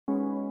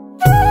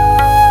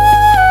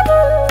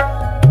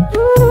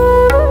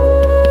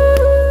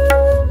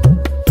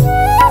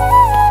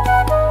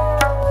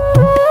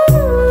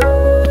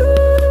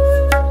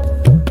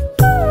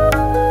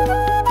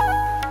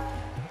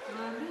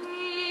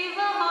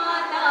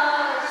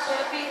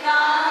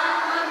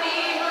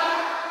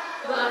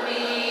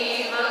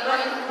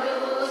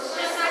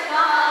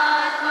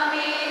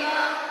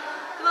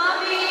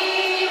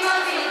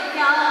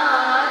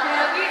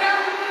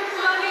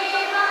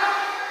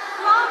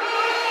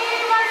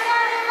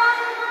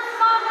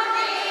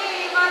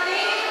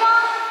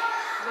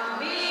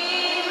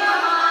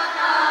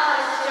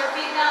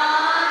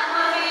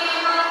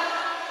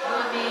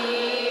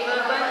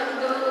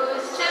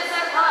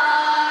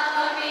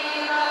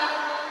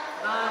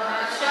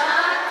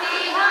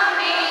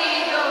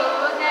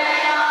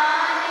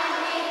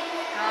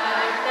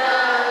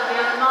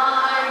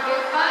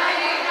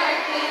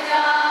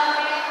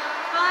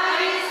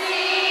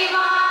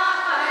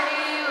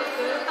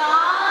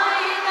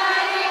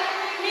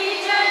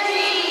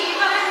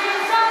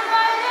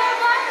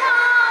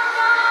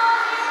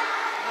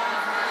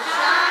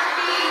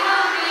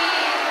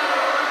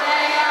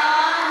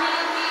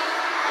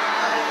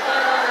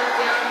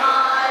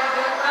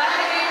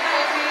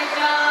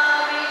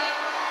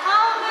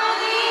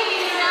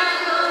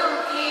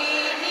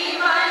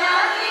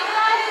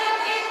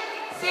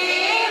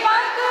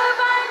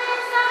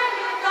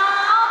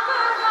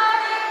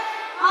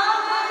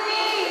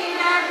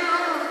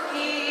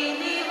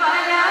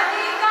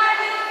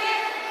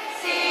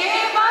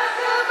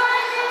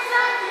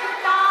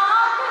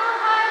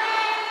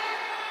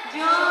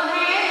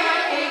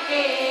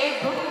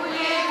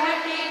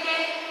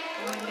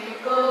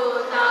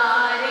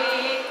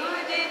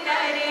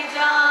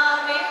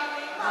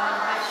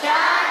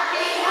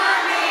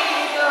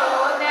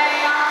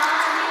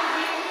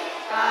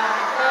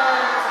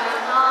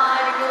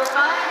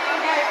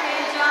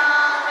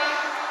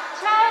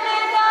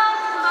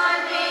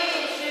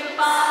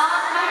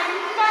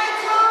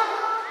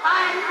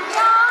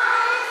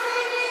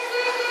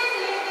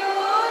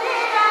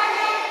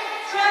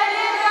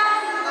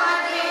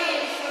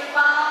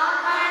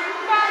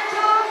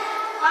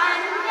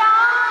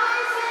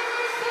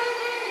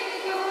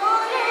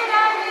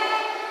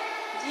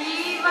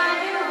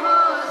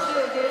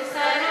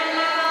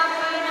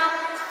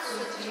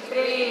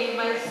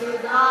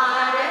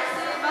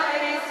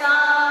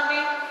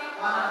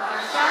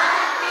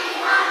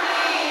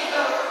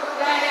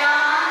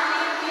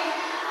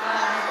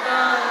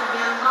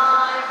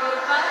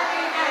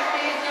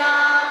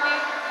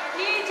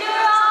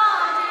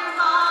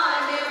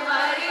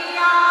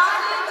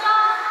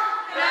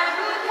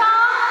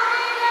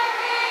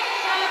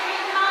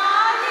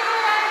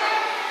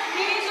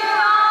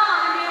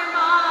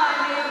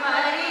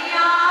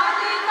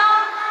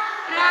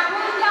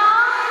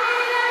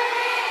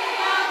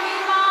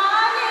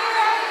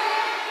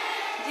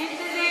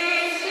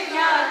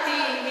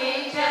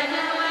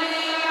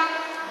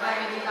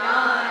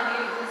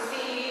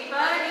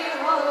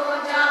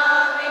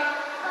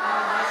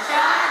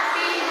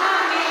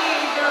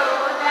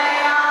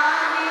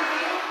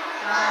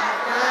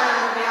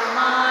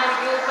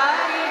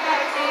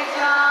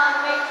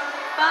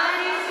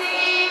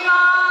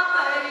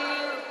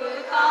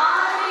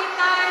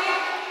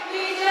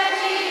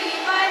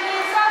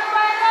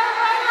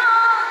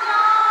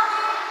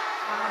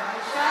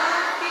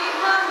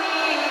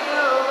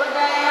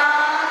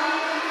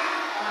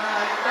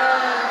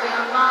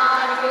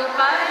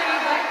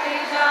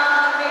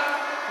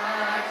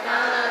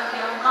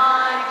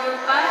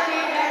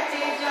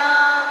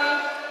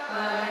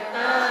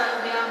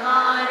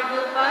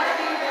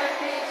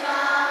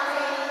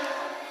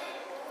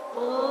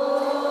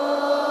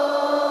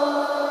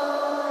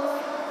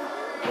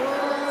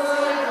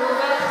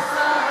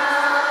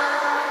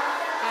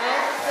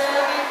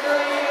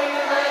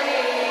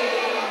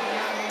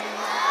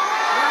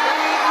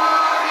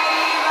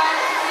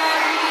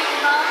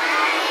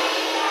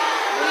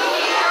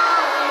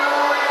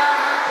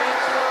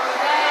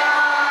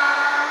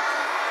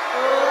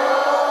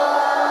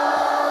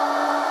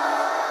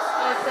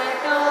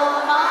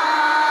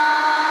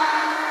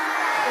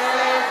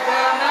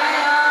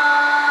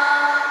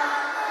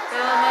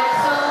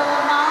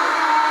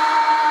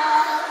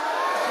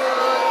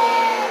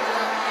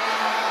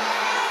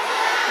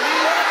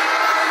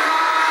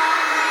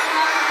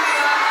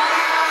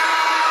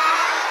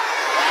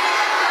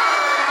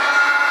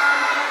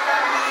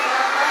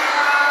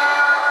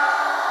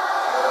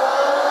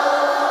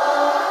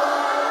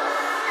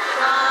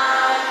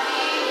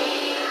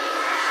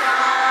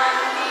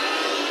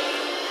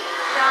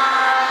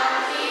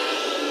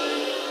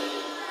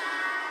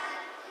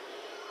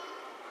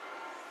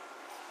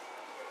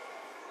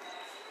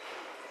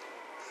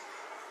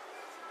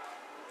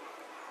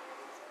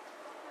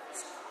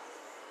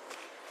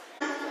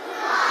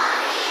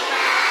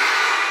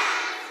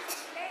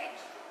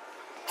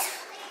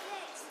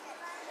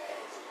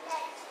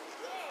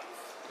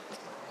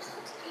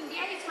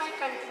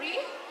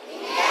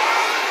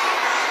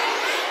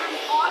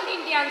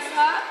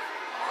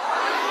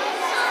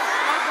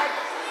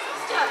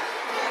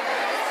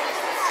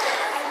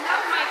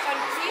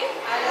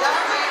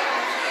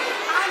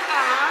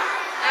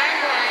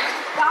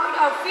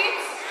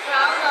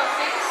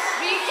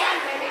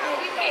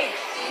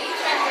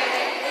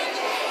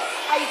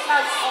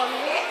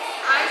always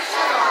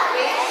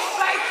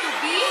try to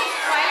be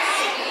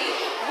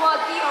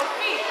worthy of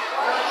it.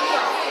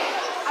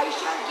 I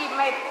shall give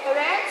my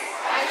parents,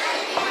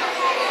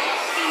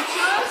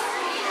 teachers,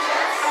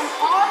 and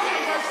all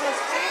elders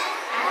respect,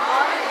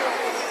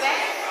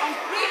 and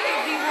treat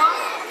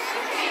everyone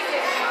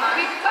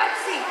with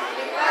courtesy.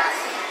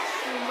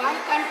 To my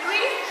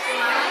country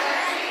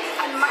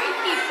and my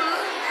people,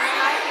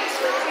 I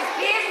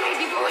place my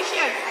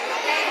devotion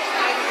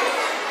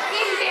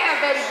in their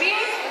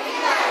well-being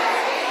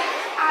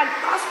and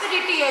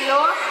prosperity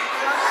alone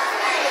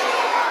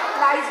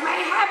lies my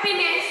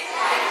happiness.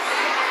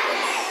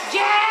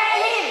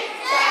 Jai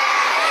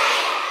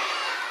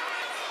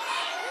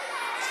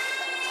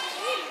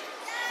Hind!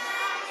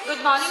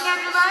 Good morning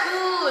everyone.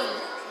 School.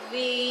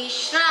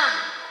 Vishram.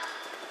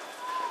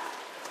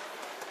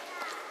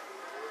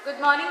 Good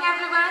morning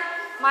everyone.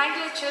 My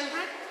dear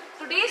children,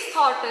 today's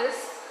thought is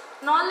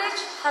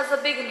knowledge has a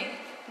beginning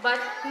but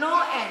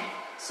no end.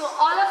 So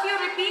all of you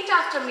repeat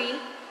after me.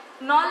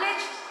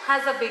 Knowledge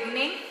has a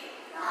beginning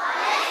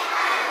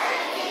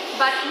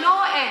but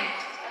no end.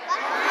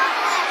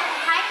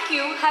 Thank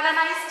you. Have a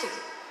nice day.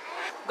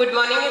 Good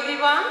morning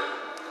everyone.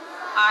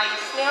 I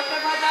Sneha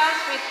Prabhadas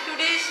with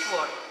today's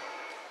word.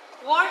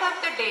 Word of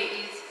the day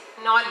is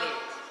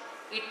knowledge.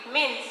 It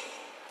means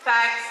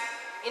facts,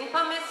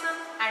 information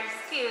and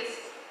skills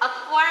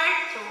acquired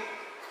through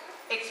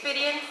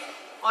experience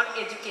or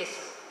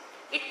education.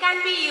 It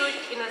can be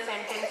used in a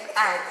sentence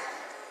as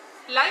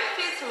life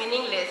is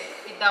meaningless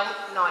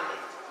without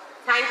knowledge.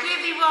 Thank you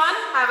everyone.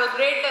 Have a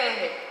great day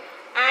ahead.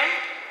 And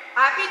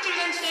happy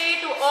Children's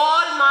Day to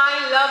all my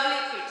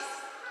lovely kids.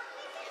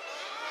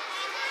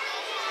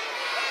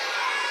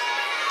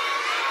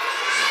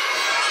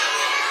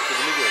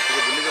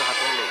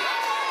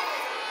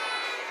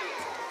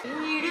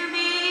 भीड़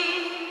में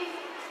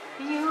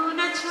यूं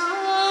न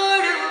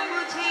छोड़ो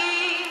मुझे,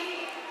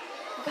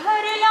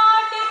 घर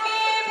लौट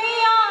के भी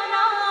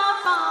आना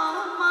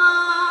पाऊं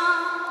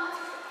माँ।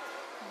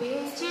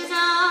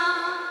 भेजना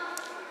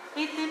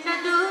इतना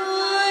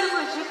दूर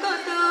मुझको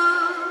तो,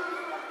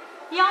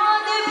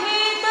 याद भी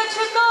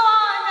तुझको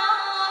आना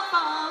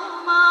पाऊं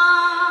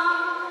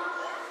माँ।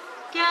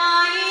 क्या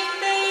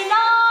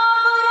इतना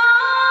बुरा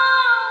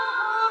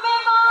हूँ मैं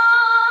माँ,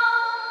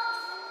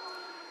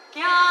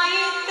 क्या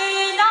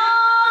इतना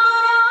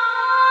बुरा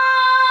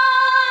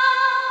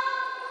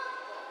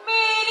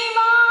मेरी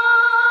माँ।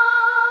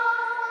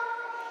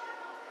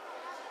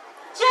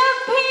 जब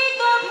भी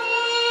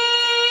कभी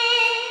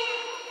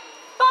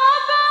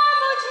पापा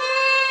मुझे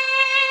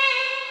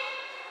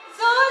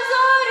जोर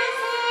जोर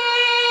से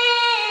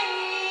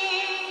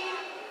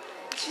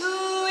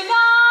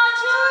झूला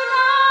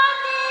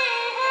झूलाते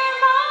हैं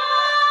माँ,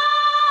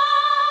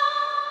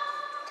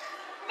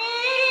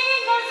 मेरी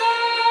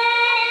नजर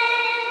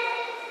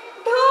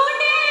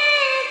ढूंढे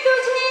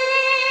तुझे,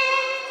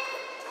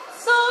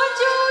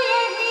 सोचूं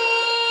यही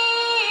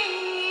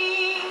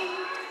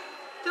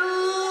तू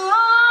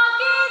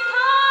आके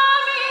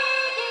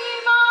थामेगी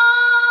माँ।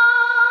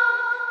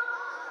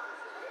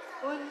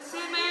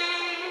 उनसे मैं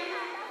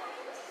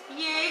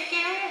ये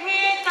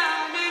कहता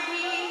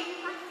नहीं,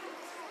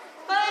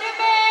 पर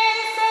मैं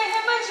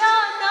सहम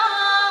जाता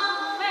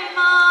हूँ मैं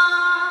माँ।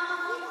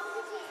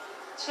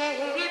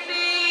 चेहरे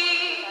पे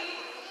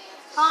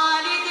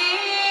आने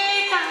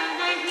देता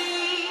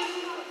नहीं,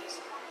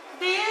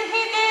 दिल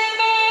ही दिल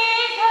में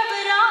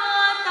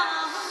घबराता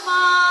हूँ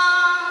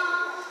माँ।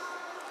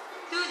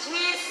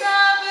 तुझे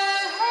सब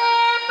है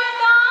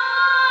पता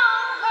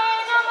है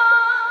न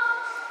माँ,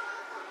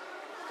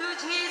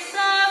 तुझे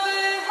सब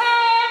है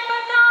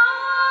पता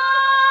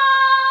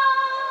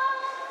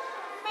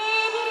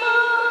मेरी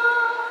माँ,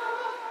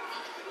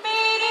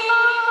 मेरी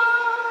माँ,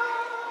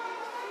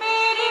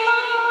 मेरी माँ।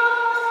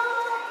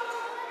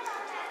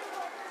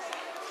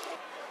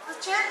 So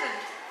children,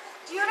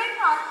 during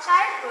our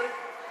childhood,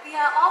 we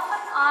are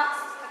often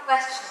asked the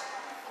question,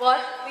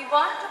 what we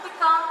want to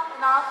become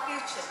in our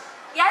future.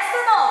 Yes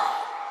or no?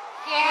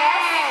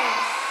 Yes.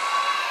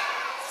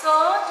 So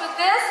to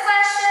this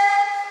question,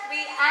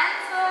 we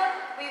answered,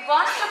 we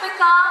want to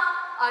become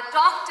a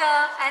doctor,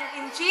 an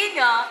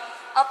engineer,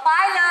 a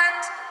pilot,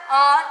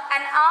 or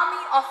an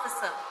army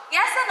officer.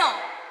 Yes or no?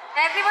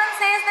 Everyone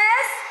says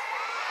this?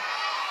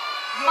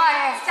 But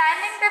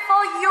standing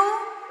before you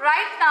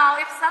right now,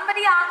 if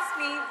somebody asks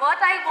me what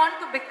I want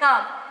to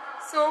become,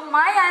 so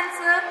my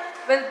answer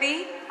will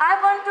be, I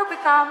want to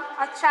become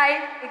a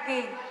child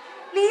again.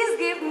 Please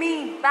give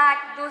me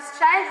back those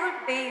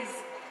childhood days.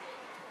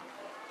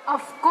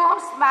 Of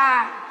course,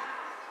 ma'am.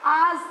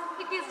 As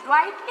it is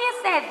rightly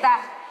said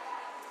that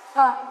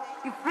the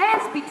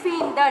difference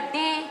between the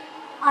day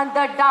and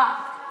the dark,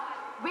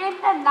 when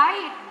the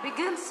night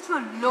begins to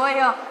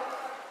lower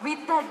with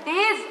the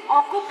day's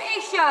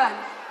occupation,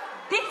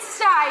 this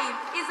time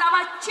is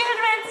our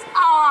children's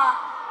hour.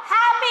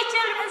 Happy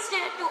Children's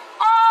Day to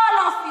all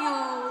of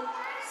you.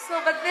 So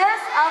with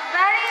this, a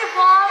very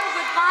warm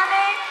good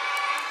morning.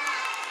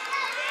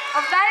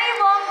 A very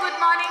warm good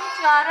morning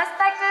to our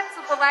respected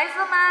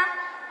supervisor ma'am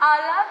our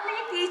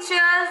lovely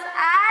teachers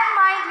and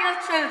my dear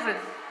children.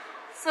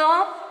 So,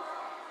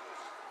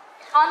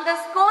 on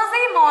this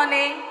cozy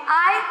morning,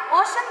 I,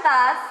 Ocean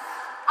Das,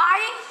 I,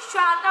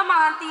 Shweta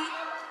Mahanti,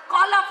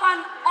 call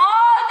upon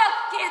all the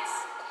kids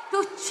to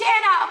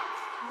cheer up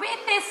with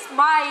a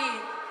smile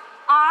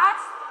as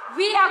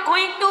we are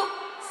going to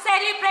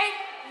celebrate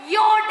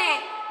your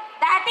day,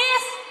 that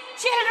is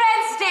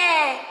Children's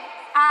Day,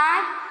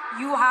 and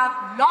you have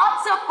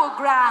lots of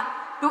program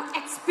to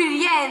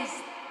experience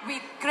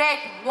with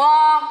great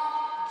warmth,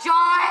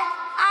 joy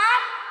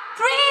and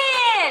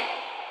thrill.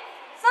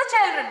 So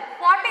children,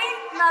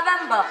 14th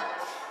November.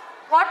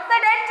 What's the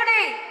date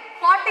today?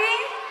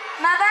 14th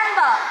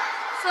November.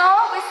 So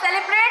we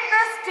celebrate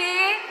this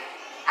day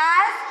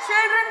as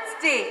Children's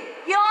Day,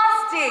 yours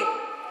day,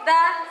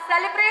 the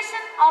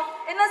celebration of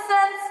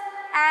innocence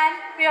and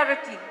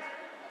purity.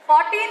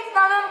 14th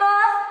November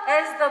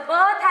is the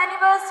birth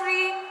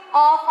anniversary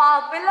of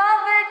our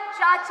beloved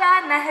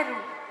Chacha Nehru,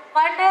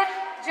 Pandit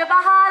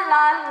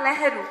Jawaharlal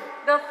Nehru,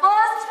 the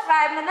first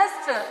Prime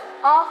Minister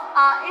of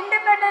our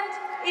independent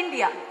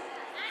India.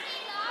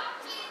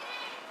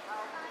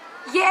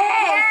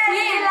 Yes,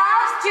 he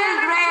loves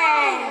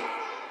children.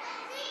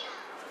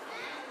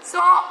 So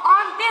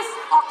on this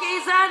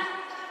occasion,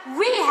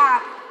 we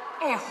have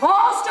a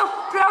host of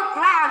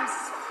programs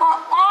for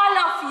all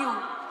of you.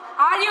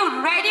 Are you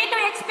ready to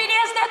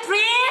experience the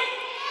thrill?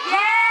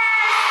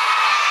 Yes!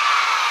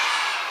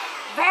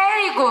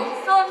 Very good.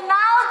 So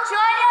now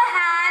join your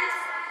hands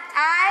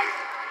and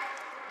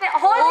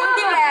hold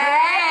your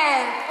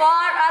breath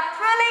for a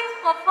thrilling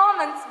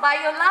performance by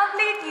your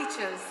lovely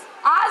teachers.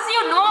 As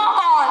you know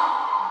all,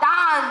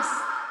 dance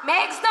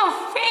makes the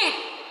feet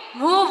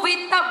move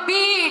with the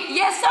beat.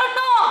 Yes or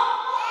no?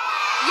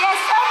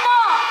 Yes or no?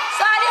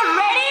 So are you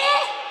ready?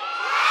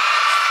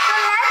 So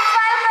let's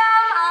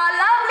welcome our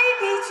lovely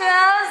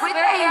teachers With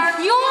a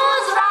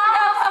huge round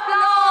of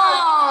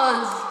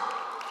applause.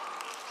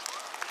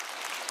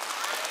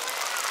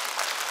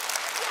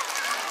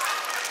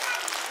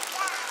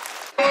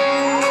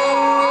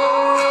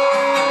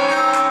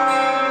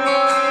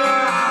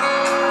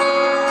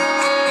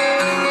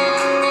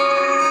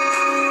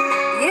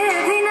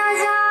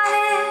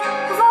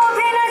 वो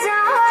भी न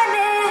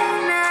जाने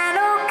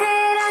नैनों के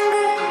रंग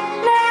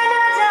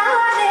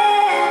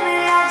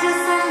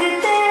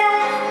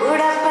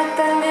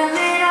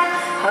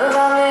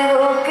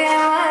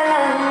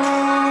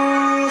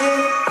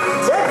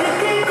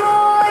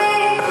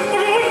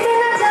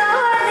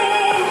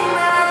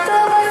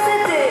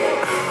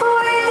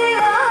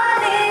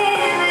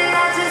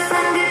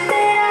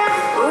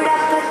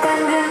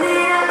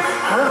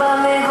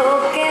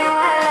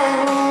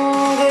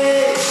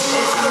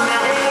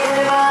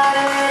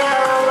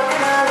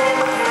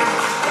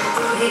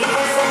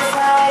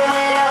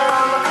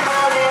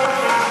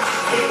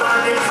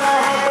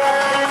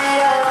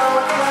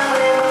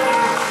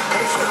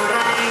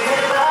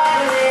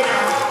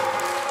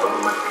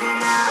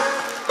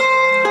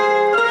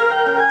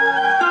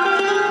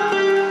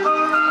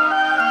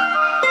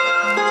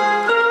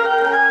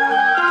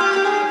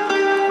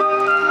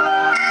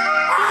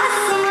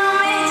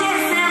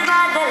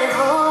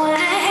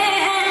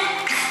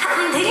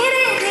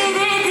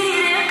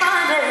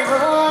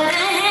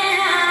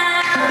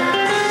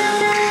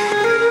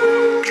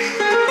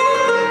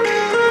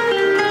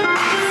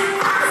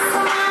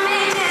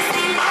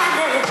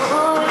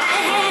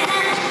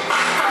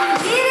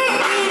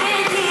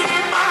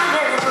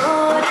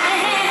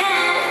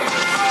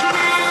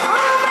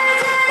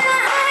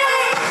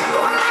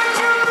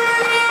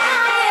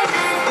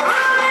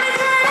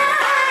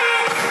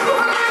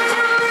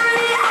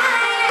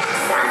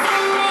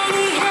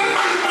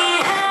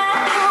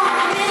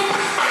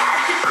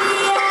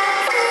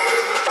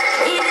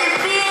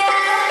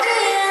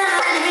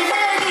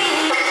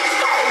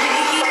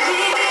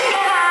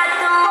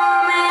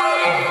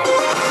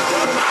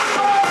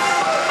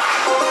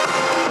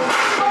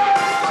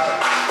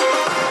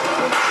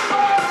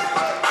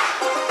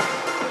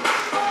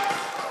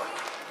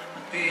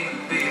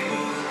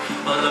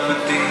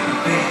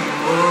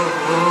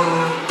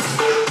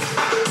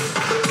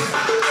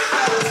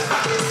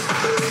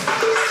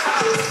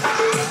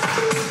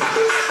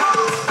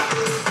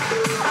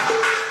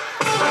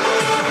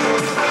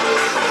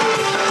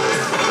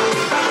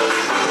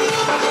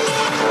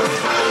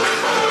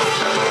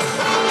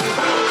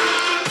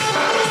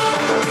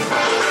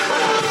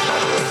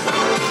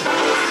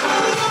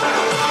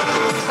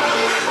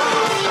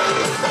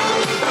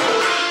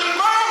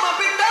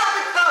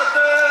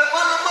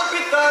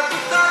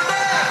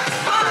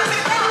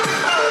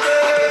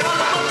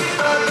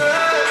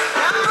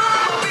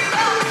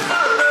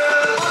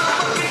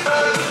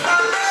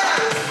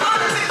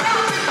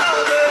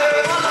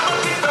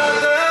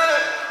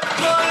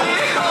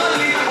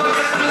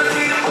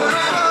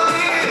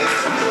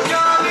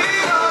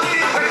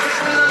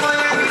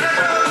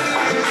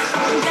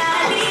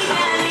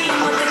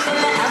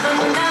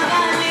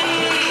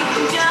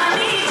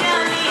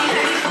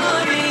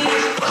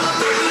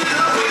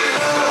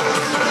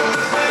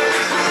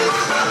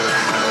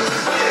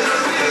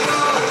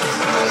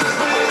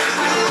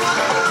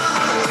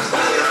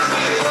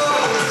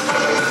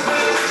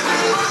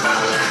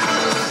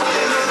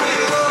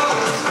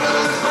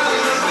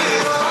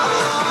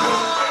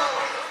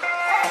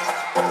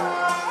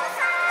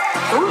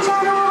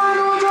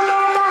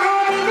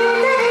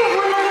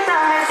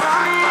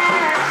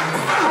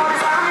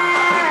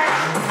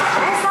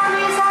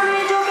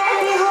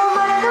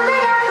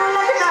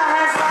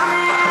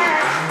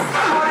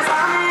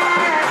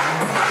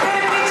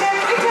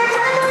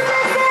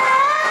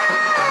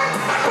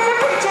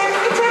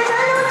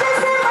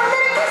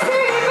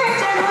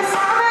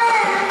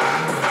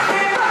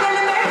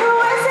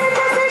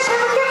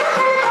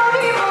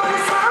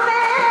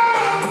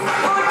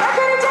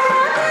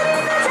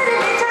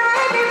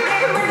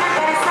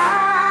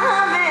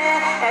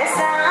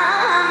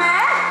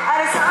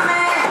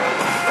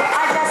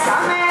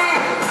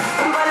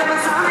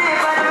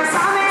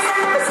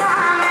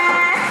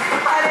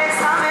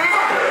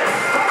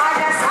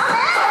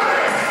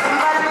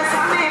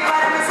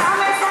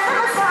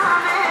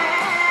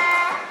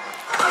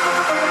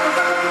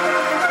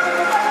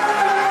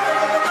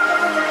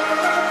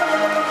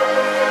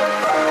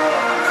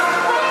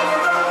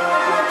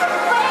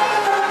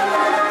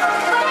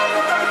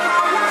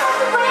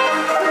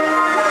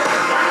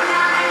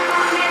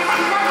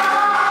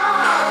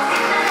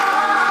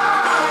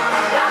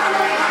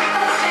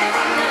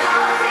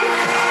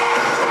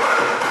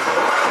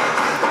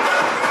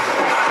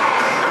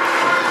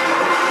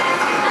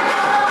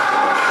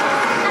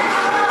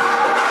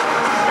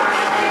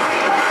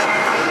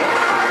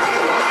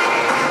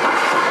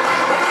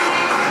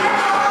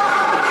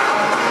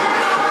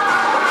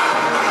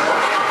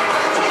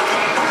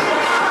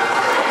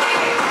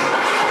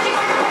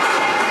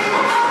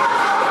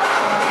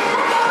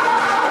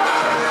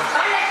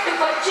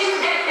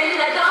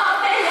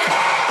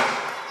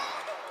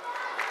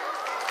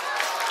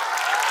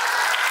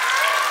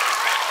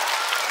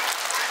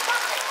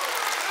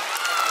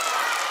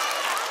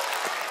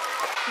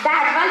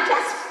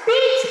just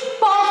pitch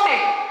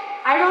perfect.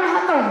 I don't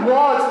have the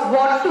words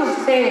what to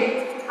say.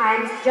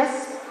 I'm just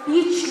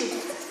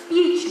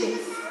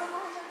speechless.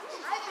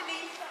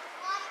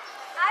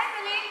 I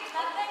believe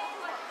nothing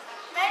could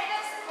make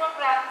this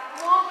program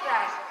more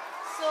bright.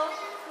 So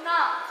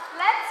now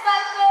let's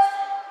welcome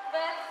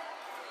with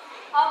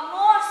a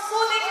more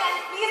soothing and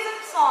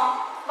pleasant song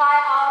by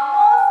our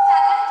most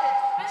talented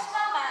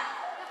Krishna man.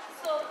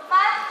 So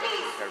man,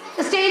 please.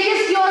 The stage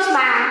is yours,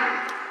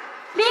 man.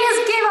 Please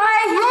give her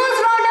a huge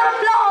round of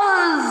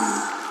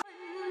applause.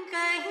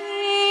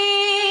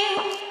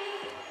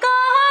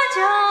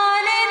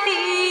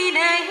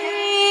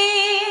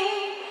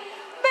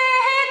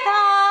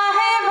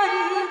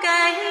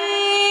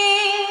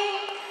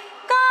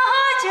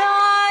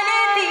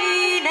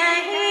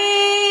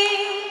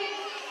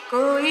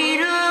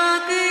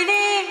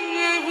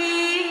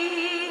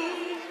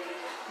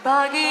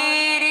 भागे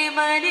रे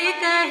मन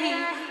कहीं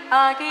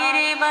आगे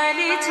रे मन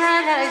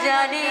चला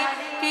जाने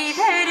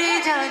किधर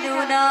जानू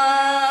ना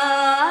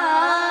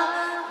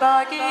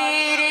भागे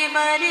रे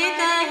मन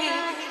कहीं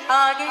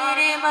आगे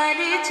रे मन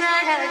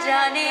चला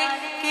जाने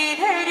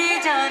किधर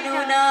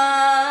जानू ना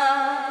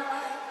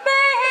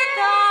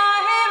बहता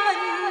है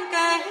मन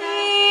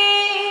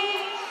कहीं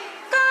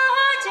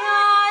कहाँ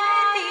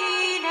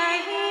जानती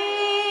नहीं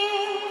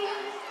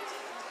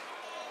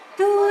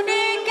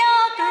तूने क्या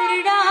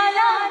कर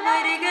डाला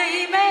मर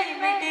गई मैं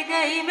मिट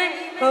गई मैं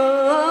हो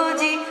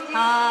जी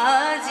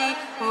हाँ जी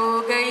हो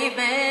गई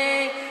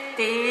मैं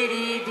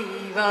तेरी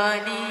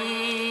दीवानी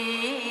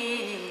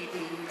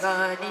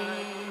दीवानी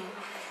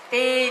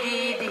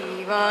तेरी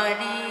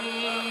दीवानी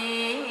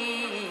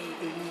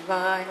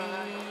दीवानी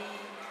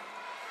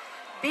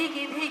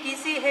भीगी भीगी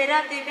सी है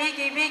रात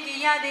भीगी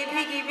भीगी यादें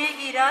भीगी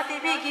भीगी रात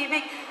भीगी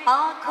भीगी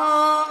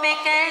आँखों में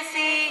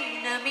कैसी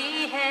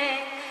नमी है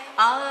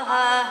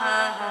आहा हा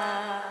हा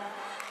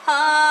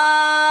हा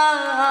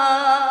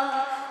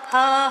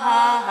हा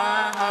हा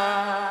हा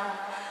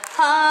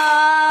हा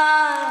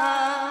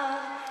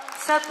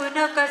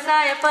सपनों का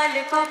साया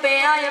पलकों पे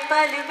आया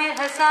पल में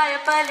हंसाया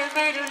पल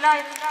में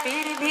रुलाया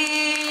फिर भी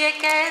ये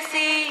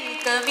कैसी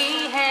कमी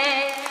है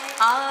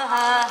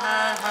आहा हा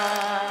हा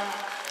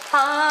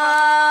हा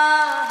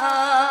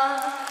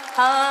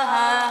हा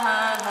हा हा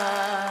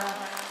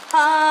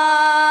हा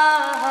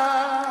हा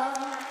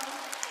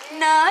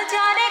ना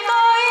जाने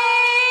कोई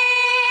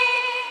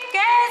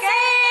कैसे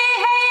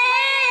है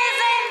ये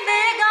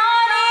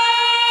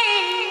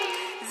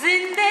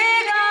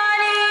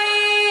जिंदगानी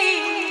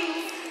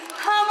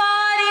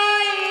हमारी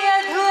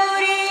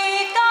अधूरी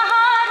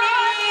कहानी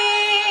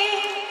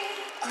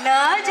ना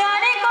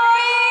जाने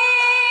कोई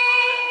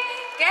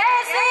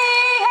कैसे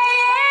है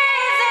ये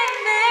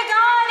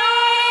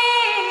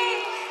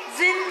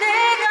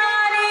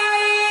जिंदगानी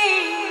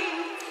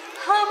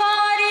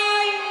हमारी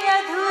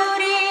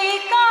अधूरी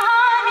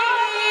कहानी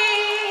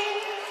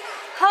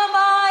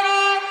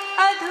हमारी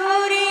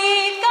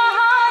अधूरी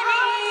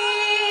कहानी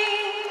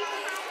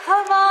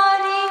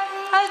हमारी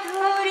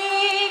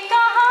अधूरी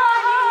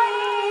कहानी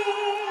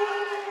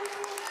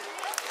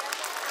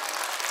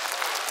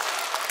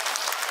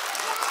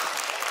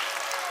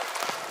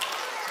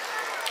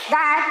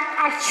That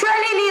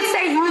actually needs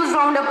a huge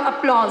round of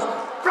applause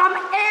from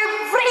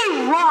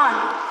everyone.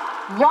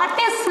 What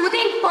a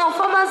soothing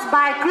performance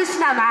by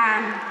Krishna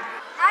man.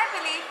 I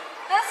believe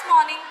this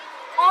morning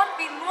won't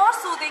be more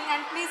soothing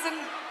and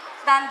pleasant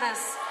than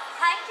this.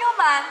 Thank you,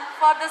 man,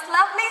 for this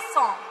lovely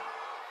song.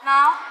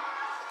 Now,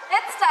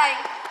 it's time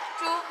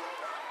to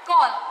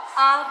call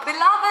our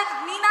beloved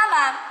Meena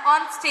ma'am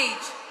on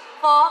stage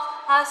for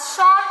her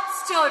short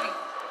story.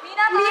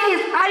 Meena ma'am,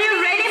 Please, are you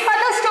ready for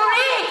the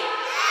story?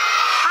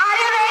 Are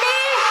you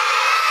ready?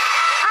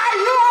 Are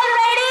you all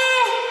ready?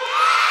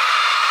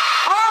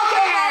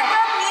 Okay.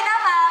 welcome Meena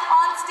ma'am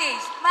on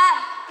stage. Ma'am,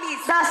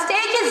 please. The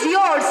stage is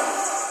yours.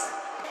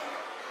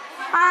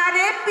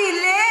 আরে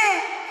পিলে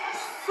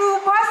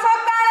শুভ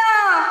সকাল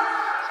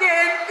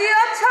কেমতি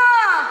অছ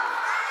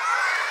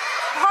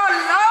ভাল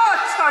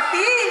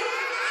অছটি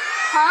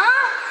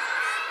হ্যাঁ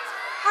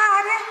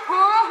আরে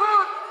হ্যাঁ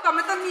হ্যাঁ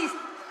তুমি তো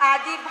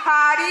আজি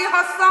ভারি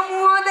হস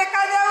মুহ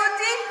দেখা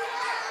যাଉଛି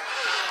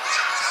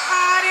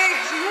আরে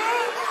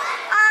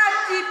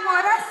আজি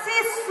পরা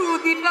শিশু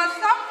দিবস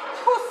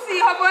খুশি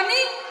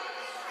হবনি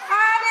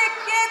আরে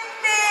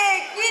কেতে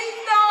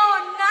গীত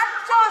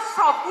নাচ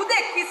সবু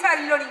দেখি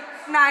সারিলনি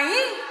নাই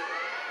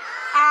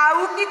আউ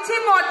কিছু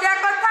মজা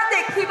কথা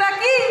দেখিবা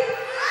কি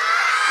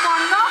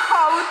মন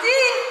হউছি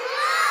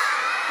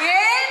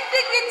এমতি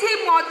কিছু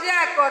মজা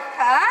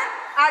কথা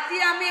আজি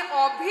আমি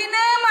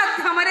অভিনয়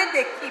মাধ্যমে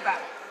দেখিবা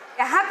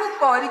এহাকু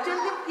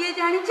করিছন্তি কিয়ে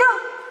জানিছ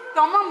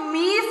তম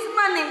মিস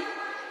মানে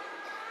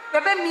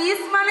তেবে মিস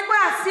মানে কো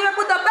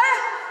আসিবাকু দবা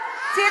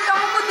সে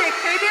তোমাকে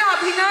দেখাইবে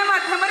অভিনয়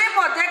মাধ্যমে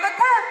মজা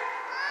কথা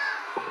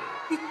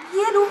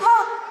টিকিয়ে রুহ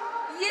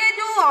ইয়ে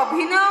যে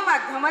অভিনয়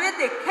মাধ্যমে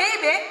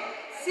দেখাইবে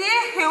সে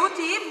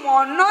হেউচি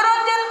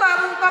মনোরঞ্জন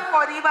বাবুଙ୍କ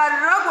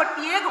পরিবারর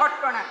গোটিয়ে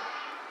ঘটনা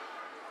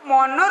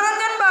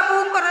মনোরঞ্জন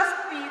বাবুଙ୍କର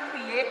ସ୍ତ୍ରୀ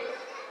ଥିଲେ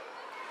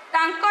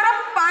ତାଙ୍କର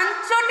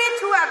 5ଟି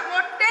ଛୁଆ,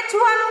 ଗୋଟେ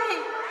ଛୁଆ ନୁହେଁ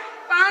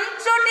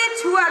 5ଟି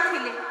ଛୁଆ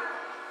ଥିଲେ।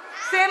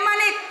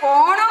 ସେମାନେ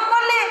କଣ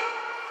କଲେ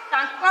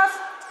ତାଙ୍କ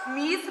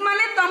ମିସ୍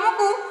ମାନେ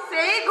ତମକୁ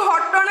ସେଇ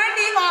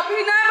ଘଟଣାଟି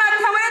ଅଭିନୟ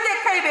ମାଧ୍ୟମରେ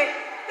ଦେଖାଇବେ।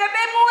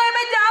 ତେବେ ମୁଁ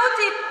ଏବେ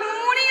ଯାଉଛି,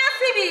 ପୁଣି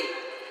ଆସିବି।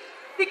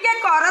 ଟିକେ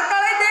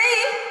କରତାଳେ ଦେଇ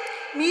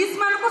ମିସ୍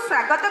ମାନଙ୍କୁ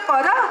ସ୍ୱାଗତ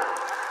କର।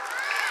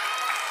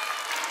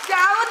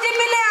 ଯାଉଛି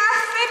ପିଲେ,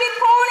 ଆସିବି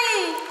ପୁଣି।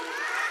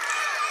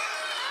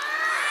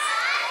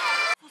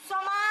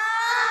 ସୁଷମା,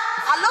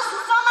 ଆଲୋ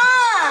ସୁଷମା,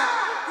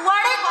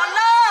 କୁଆଡେ ଗଲ?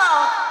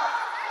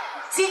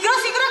 ଶୀଘ୍ର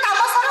ଶୀଘ୍ର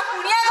କାମ ସାର,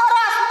 କୁଣିଆ ଘର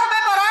ଆସୁଥିବେ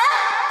ପରା,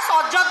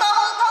 ସଜ ତ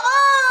ହଉଥିବ।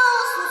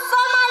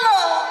 ସୁଷମା ଲୋ,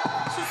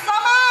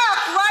 ସୁଷମା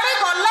କୁଆଡେ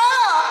ଗଲ?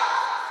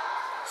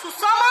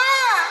 ସୁଷମା,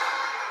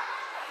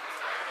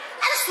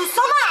 ଆରେ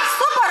ସୁଷମା ଆସ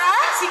ପରା,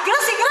 ଶୀଘ୍ର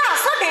ଶୀଘ୍ର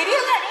ଆସ, ଡେରି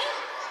ହେଲାଣି।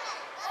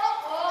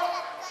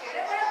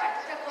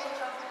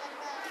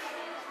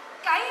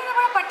 କାହିଁ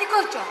ପାଟି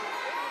କରୁଛ?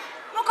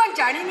 ମୁଁ କଣ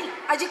ଜାଣିନି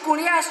ଆଜି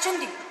କୁଣିଆ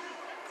ଆସିଛନ୍ତି?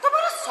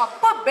 ତମର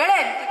ସବୁବେଳେ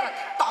ଏମିତି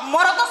କଥା।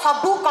 ତମର ତ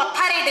ସବୁ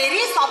କଥାରେ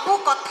ଡେରି, ସବୁ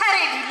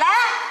କଥାରେ ଢିଲା।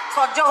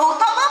 ସଜ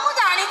ହଉଥିବ, ମୁଁ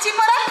ଜାଣିଛି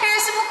ପରା,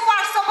 ଫେସବୁକ୍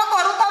ହ୍ୱାଟ୍ସଆପ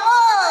କରୁଥିବ।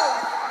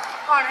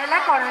 କଣ ହେଲା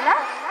କଣ ହେଲା?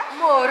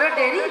 ମୋର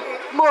ଡେରି,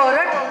 ମୋର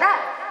ଢିଲା?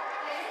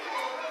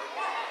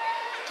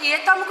 କିଏ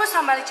ତମକୁ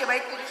ସମ୍ଭାଳିছে ଭାଇ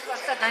 30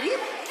 ବର୍ଷ ଧରି?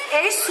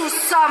 ଏଇ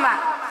ସୁଷମା,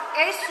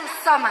 ଏଇ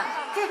ସୁଷମା।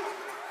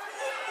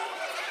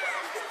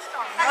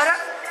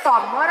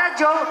 ତମର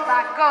ଯୋଉ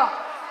ବାଗ,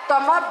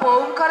 ତମ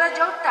ବୋଉଙ୍କର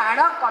ଯୋଉ ଟାଣ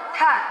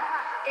କଥା,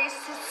 ଏଇ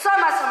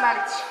ସୁଷମା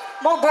ସମ୍ଭାଳିଛି।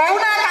 ମୋ ବୋଉ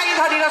ନା କାଇଁ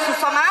ଧରିଲ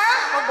ସୁଷମା?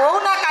 ମୋ ବୋଉ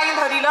ନା କାଇଁ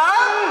ଧରିଲ?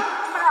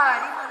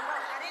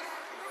 ଭାରି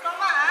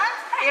ସୁଷମା,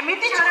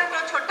 ଏମିତି ଛୋଟ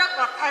ଛୋଟ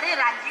କଥାରେ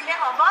ରାଗିଲେ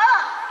ହବ?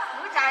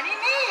 ମୁଁ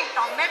ଜାଣିନି,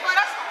 ତମେ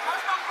ପରା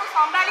ସମସ୍ତଙ୍କୁ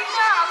ସମ୍ଭାଳିଛ,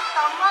 ଆଉ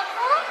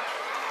ତମକୁ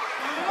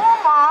ମୁଁ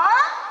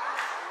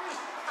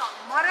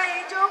ତମର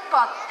ଏଇ ଯୋଉ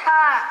କଥା।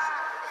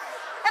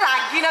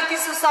 ରାଗିଲ କି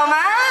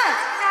ସୁଷମା?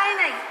 ନାଇଁ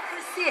ନାଇଁ,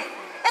 ଖୁସି।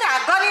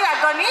 ରାଗନି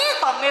ରାଗନି,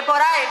 ତମେ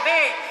ପରା ଏବେ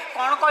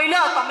କଣ କହିଲ,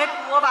 ତମେ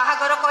ପୁଅ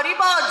ବାହାଘର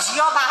କରିବ,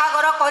 ଝିଅ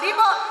ବାହାଘର କରିବ,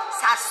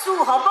 ଶାଶୁ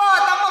ହବ,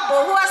 ତମ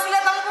ବୋହୂ ଆସିଲେ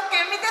ତମକୁ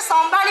କେମିତି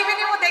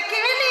ସମ୍ଭାଳିବିନି ମୁଁ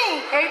ଦେଖିବିନି।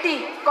 ଏଇଠି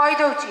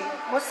କହିଦଉଛି,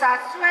 ମୋ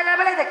ଶାଶୁ ହେଲା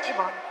ବେଳେ ଦେଖିବ,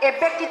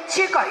 ଏବେ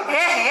କିଛି କହିବ।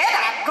 ହେ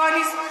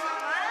ରାଗନି,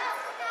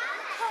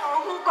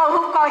 କହୁ କହୁ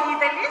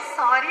କହିଦେଲି,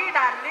 ସରି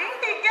ଡାର୍ଲିଂ,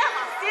 ଟିକେ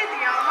ହସି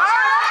ଦିଅ।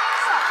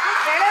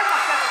 ସବୁବେଳେ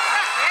ମଜା କଥା।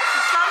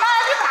 ସୁଷମା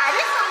ଆଜି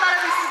ଭାରି ସୁନ୍ଦର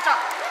ଦିଶୁଛ।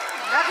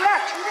 ପିଲାଗୁଡ଼ା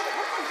ଅଛନ୍ତି,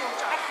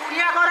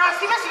 କୁଣିଆ ଘର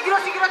ଆସିବେ, ଶୀଘ୍ର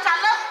ଶୀଘ୍ର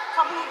ଚାଲ,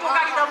 ସବୁ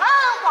ଯୋଗାଡ଼ି ଦବା।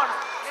 ଆଉ କଣ,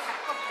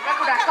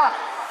 ପିଲାକୁ ଡାକ।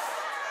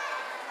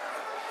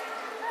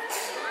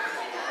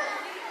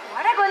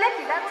 କୁଆଡ଼େ ଗଲେ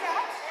ପିଲାଗୁଡ଼ା?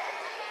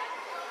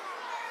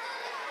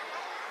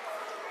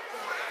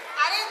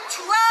 ଆରେ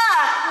ଛୁଆ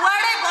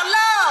କୁଆଡେ ଗଲ?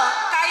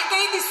 କାହିଁ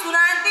କେହି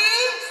ଦିଶୁନାହାନ୍ତି।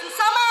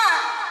 ସୁଷମା,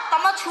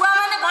 ତମ ଛୁଆ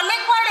ମାନେ ଗଲେ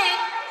କୁଆଡେ?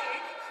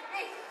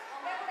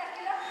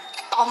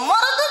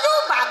 ତମର ତ ଯୋଉ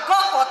ବାଗ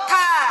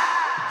କଥା,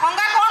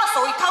 ଭଙ୍ଗା କଣ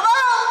ଶୋଇଥବ?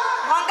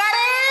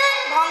 ଭଙ୍ଗାରେ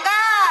ଭଙ୍ଗା,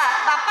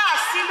 ବାପା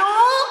ଆସିଲୁ।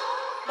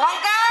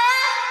 ଭଙ୍ଗା,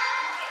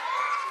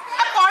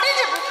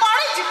 ପଡିଯିବୁ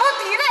ପଡିଯିବୁ,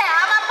 ଧୀରେ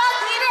ଆ ବାପା,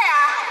 ଧୀରେ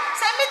ଆ,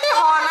 ସେମିତି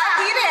ହ ନା,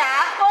 ଧୀରେ ଆ।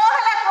 କୋ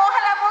ହେଲା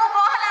ବୋଉ,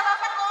 କୋ ହେଲା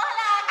ବାପା, କୋ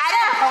ହେଲା?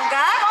 ଆରେ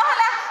ଭଙ୍ଗା, କୋ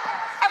ହେଲା?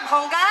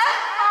 ଭଙ୍ଗା,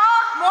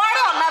 ମୋ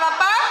ଆଡେ ଅନା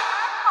ବାପା।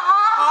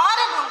 ହଁ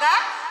ରେ ଭଙ୍ଗା,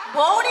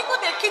 ଭଉଣୀକୁ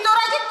ଦେଖି ତୋର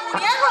ଆଜି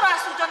କୁଣିଆ ଘର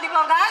ଆସୁଛନ୍ତି।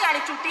 ଭଙ୍ଗା,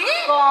 ଜାଣିଛୁଟି?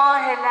 କଣ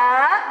ହେଲା?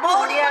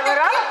 କୁଣିଆ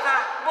ଘର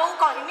ବୋଉ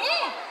କରିନି?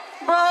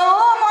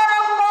 ବୋଉ ମୋର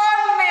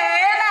ମନେ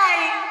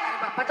ନାହିଁ। ଆରେ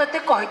ବାପା, ତତେ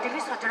କହିଥିଲି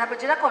ସଜଡ଼ା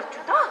ବଜଡ଼ା କରୁଛୁ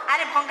ତ?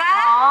 ଆରେ ଭଙ୍ଗା,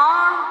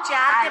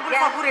 ଚେୟାର ଟେବୁଲ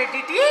ସବୁ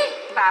ରେଡି ଟି?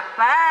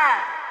 ବାପା,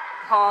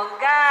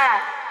 ଭଙ୍ଗା,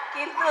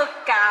 କିନ୍ତୁ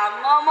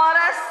କାମ ମୋର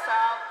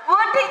ସବୁ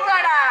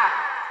ଠିକଣା।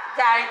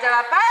 ଜାଣିଛ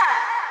ବାପା,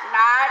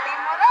 ନାଟି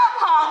ମୋର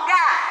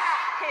ଭଙ୍ଗା,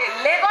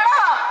 ହେଲେ କଣ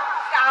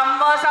କାମ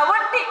ସବୁ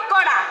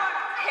ଠିକଣା।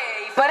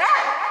 ହେଇ ପରା,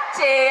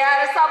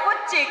 ଚେୟାର ସବୁ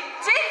ଚିକ୍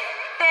ଚିକ୍,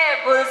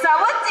 ଟେବୁଲ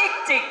ସବୁ ଚିକ୍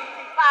ଚିକ୍,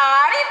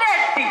 ପାଣି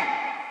ରେଡି।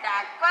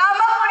 ଡାକ ଆମ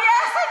କୁଣିଆ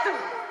ଆସନ୍ତୁ।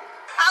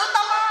 ଆଉ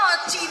ତମ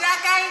ଚିରା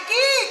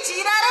କାହିଁକି?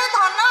 ଚିରାରେ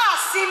ଧନ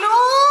ଆସିଲୁ।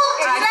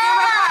 ଆଜ୍ଞା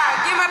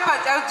ବାପା,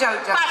 ଯାଉ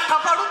ପାଠ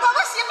ପଢୁଥବ,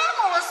 ସିଏ ବା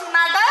ମୋ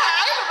ସୁନାଟା।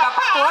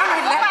 ବାପା, କଣ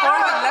ହେଲା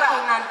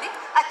କହୁନାହାନ୍ତି?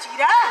 ଆ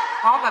ଚିରା,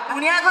 ହଁ ବାପା।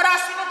 କୁଣିଆ ଘର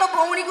ଆସିବେ ତ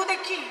ଭଉଣୀକୁ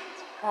ଦେଖି।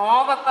 ହଁ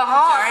ବାପା,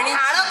 ମୁଁ ଜାଣିଛି।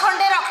 ଥାଳ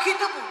ଖଣ୍ଡେ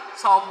ରଖିଥିବୁ।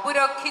 ସବୁ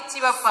ରଖିଛି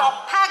ବାପା।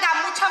 ସଫା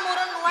ଗାମୁଛା ମୋର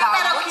ନୂଆଟା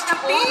ରଖିଛି।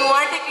 ବୋଉ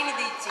ନୂଆଟେ କିଣି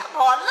ଦେଇଛି।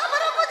 ଭଲ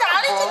ମୋର, ମୁଁ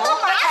ଜାଣିଛି ତ,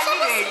 ମା ଖାଲି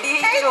ସବୁ ରେଡି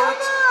ହେଇକି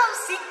ରହୁଛି।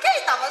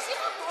 ଶିଖେଇଦବ, ସେ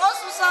ମୋ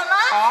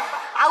ସୁଷମା।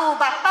 ଆଉ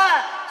ବାପା,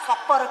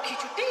 ସପ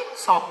ରଖିଛୁଟି?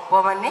 ସପ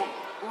ମାନେ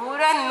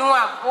ପୁରା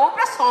ନୂଆ, ବୋଉ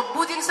ପୁରା ସବୁ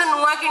ଜିନିଷ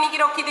ନୂଆ କିଣିକି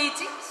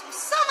ରଖିଦେଇଛି।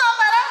 ସୁଷମା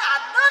ପରା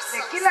ଆଦର୍ଶ।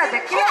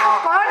 ଦେଖିଲା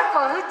କଣ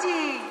କହୁଛି?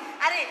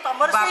 ଆରେ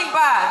ତମର ସେଇ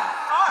ବାପା,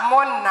 ମୋ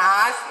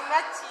ନାଁ ସିନା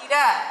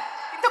ଚିରା,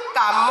 କିନ୍ତୁ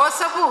କାମ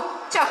ସବୁ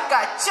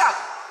ଚକାଚକ୍।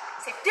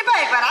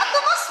 ସେଥିପାଇଁ ପରା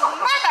ତୁମ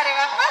ସୁନାଟାରେ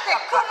ବାପା,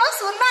 ଦେଖୁନ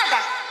ସୁନାଟା।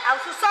 ଆଉ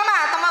ସୁଷମା,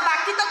 ତମ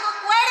ବାକି ତକ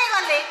କୁଆଡେ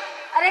ଗଲେ?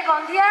 ଆରେ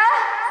ଗନ୍ଧିଆ,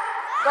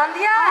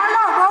 ଗନ୍ଧିଆ,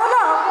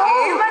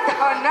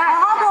 ଧନା।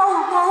 ହଁ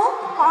ବୋଉ,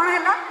 କଣ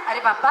ହେଲା? ଆରେ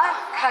ବାପା,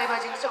 ଖାଇବା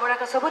ଜିନିଷ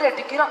ଗୁଡାକ ସବୁ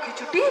ରେଡିକି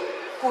ରଖିଛୁଟି?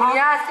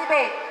 କୁଣିଆ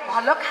ଆସିବେ,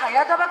 ଭଲ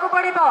ଖାଇବା ଦବାକୁ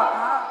ପଡିବ।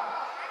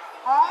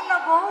 हाँ लो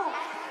बो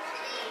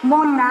मो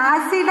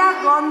नासीला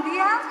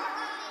गंदिया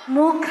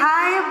मु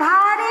खाए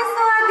भारी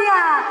स्वादिया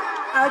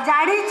आ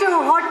जाड़ी छु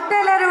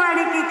होटल रे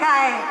वाड़ी की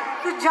खाए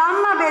तू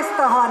जम्मा व्यस्त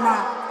हो ना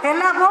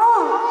हेला बो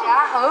जा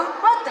हो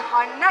मो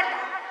धन्ना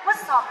मो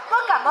सब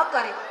काम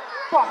करे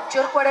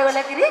पंक्चर पड़े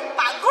गला कि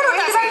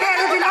ପାଗଳଟା ସେଇଟା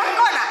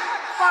ପାଗ ନା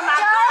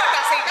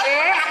ପାଗଳଟା ସେଇଟା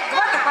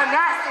मो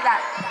धन्ना आसिला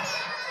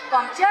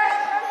पंक्चर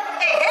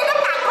ଏଇଟା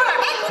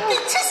ପାଗଳଟା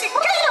କିଛି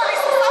ଶିଖେଇଲନି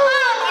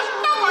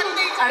ନଷ୍ଟ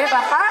କରିଦେଇଛ अरे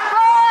बापा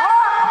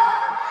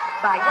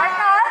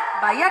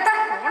बायाटा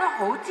कौन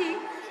होची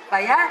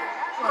बाया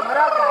हमर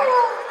गाड़ी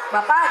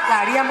बापा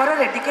गाड़ी हमर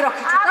रेडी के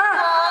रखिछु त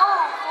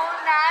मो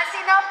ना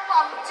सिना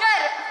पंक्चर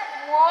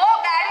मो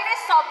गाड़ी रे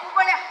सब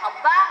बळे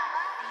हवा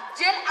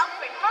डीजल आ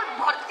पेट्रोल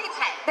भर्ती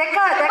थाए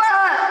देखो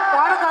देखो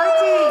कौन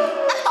कहची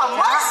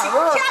ତମର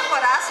ଶିକ୍ଷା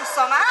ପରା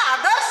ସୁଷମା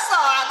ଆଦର୍ଶ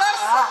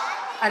ଆଦର୍ଶ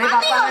अरे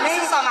बापा मानिलो ने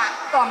सुषमा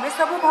तमे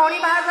सब भौणी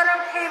बाहागर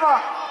उठेइब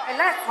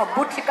हैला सब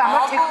ठीक काम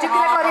ठीक ठीक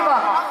रे करिब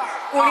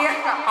कुड़िया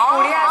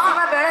कुड़िया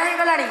आसीबा बेळ हे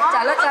गलानी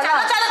चलो चलो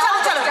चलो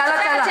चलो चलो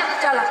चलो चलो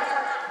चलो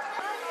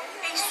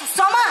এই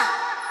ସୁଷମା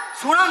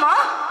ଶୁଣ ମ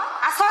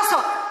ଆସ ଆସ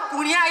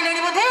କୁଣିଆ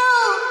ଆଇଲେଣି ବୋଧେ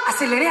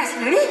ଆସିଲେଣି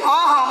ହଁ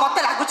ହଁ ମତେ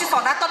ଲାଗୁଛି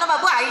ସନାତନ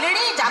ବାବୁ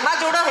ଆଇଲେଣି ଜାମା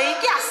ଯୋଡ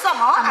ହେଇକି ଆସ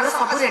ମ ଆମର ଆସ,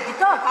 ସବୁ ଆସ। ରେଡି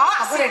ତ ହଁ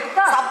ସବୁ ରେଡି ତ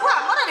ସବୁ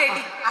ଆମର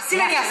ରେଡି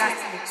ଆସିଲେଣି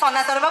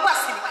ସନାତନ ବାବୁ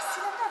ଆସିଲେ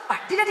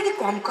ପାଟିଟା ଟିକେ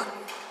କମ କର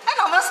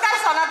ନମସ୍କାର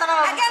ସନାତନ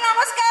ବାବୁ ଆଜ୍ଞା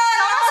ନମସ୍କାର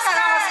ନମସ୍କାର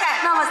ନମସ୍କାର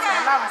ନମସ୍କାର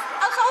ନମସ୍କାର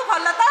ଆଉ ସବୁ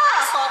ଭଲ ତ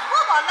ସବୁ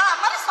ଭଲ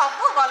ଆମର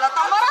ସବୁ ଭଲ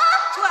ତମର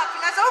ଛୁଆ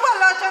ପିଲା ସବୁ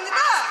ଭଲ ଅଛନ୍ତି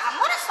ତ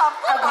ଆମର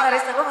ସବୁ ଆଉ ଘରେ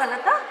ସବୁ ଭଲ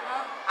ତ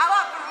ଆଉ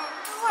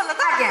ଭଲ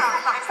ତ ଆଜ୍ଞା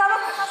ସବୁ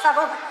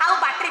ସବୁ ଆଉ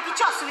ବାଟରେ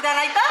କିଛି ଅସୁବିଧା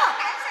ନାହିଁ ତ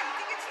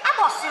ଆଉ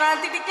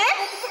ବସୁନାହାନ୍ତି ଟିକେ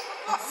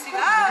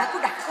ବସିବା ତାକୁ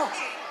ଡାକ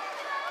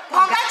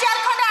ଭଙ୍ଗା ଚେୟାର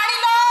ଖଣ୍ଡେ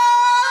ଆଣିଲ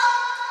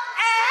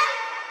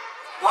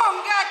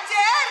ଭଙ୍ଗା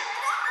ଚେୟାର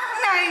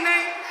ନାଇଁ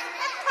ନାଇଁ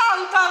ଥାଉ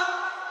ଥାଉ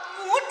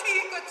ମୁଁ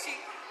ଠିକ ଅଛି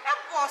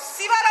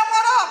ବସିବାର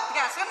ମୋର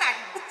ଅଭ୍ୟାସ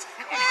ନାହିଁ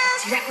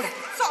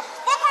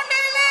ସପ ଖଣ୍ଡେ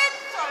ହେଲେ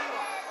ଚଳିବ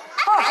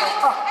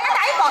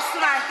କାଇଁ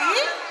ବସୁନାହାନ୍ତି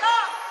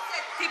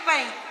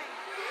ସେଥିପାଇଁ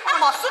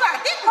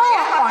ବସୁନାହାନ୍ତି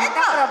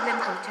କଣଟା ପ୍ରୋବ୍ଲେମ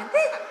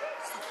କରୁଛନ୍ତି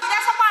ଚିରା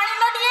ସପ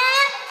ଆଣିଲ ଟିକେ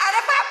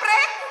ଆରେ ବାପରେ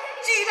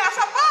ଚିରା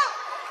ସପ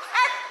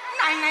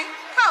ନାଇଁ ନାଇଁ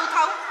ଥାଉ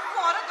ଥାଉ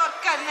ମୋର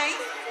ଦରକାର ନାହିଁ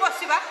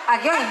ବସିବା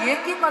ଆଜ୍ଞା ଇଏ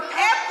କି କଥା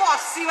ଏ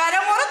ବସିବାରେ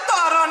ମୋର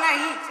ତର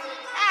ନାହିଁ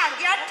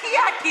ଆଜ୍ଞା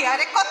ଠିଆ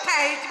ଠିଆରେ କଥା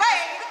ହେଇଯିବା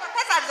ଏମିତି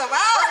କଥା ସାରିଦବା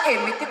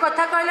ଏମିତି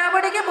କଥା କହିଲା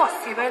ବେଳେ ଟିକେ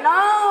ବସିବେ ନା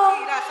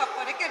ଚିରା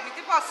ସପରେ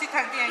କେମିତି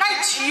ବସିଥାନ୍ତି ନାଇଁ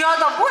ଝିଅ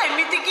ଦବୁ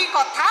ଏମିତି କି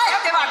କଥା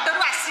ଏତେ ବାଟରୁ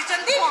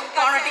ଆସିଛନ୍ତି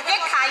କଣ ଟିକେ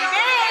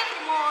ଖାଇବେ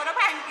ମୋର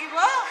ଭାଙ୍ଗିବ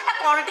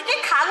କଣ ଟିକେ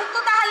ଖାଆନ୍ତୁ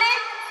ତାହେଲେ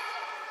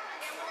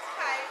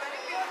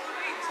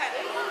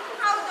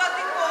ଆଉ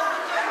ଯଦି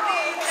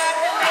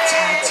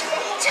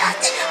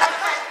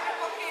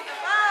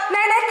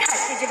ନାଇଁ ନାଇଁ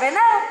ଖାଇକି ଯିବେ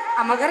ନା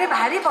ଆମ ଘରେ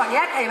ଭାରି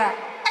ବଢିଆ ଖାଇବା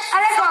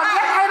ଆରେ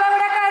ଗନ୍ଧିଆ ଖାଇବା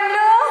ଗୁଡାକ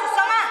ଆଣିଲୁ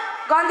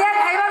ଗନ୍ଧିଆ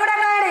ଖାଇବା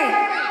ଗୁଡାକ ଆଣି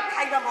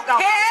ଖାଇବା ମଗାଅ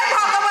ହେ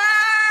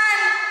ଭଗବାନ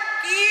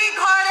କି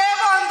ଘରେ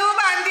ବନ୍ଧୁ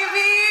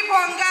ବାନ୍ଧିବି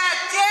ଭଙ୍ଗା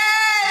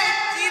ଚେୟାର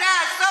ଚିରା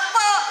ସପ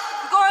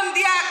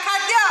ଗନ୍ଧିଆ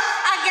ଖାଦ୍ୟ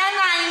ଆଜ୍ଞା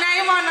ନାଇଁ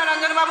ନାଇଁ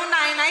ମନୋରଞ୍ଜନ ବାବୁ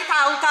ନାଇଁ ନାଇଁ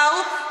ଥାଉ ଥାଉ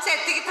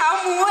ସେତିକି ଥାଉ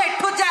ମୁଁ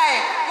ଏଠୁ ଯାଏ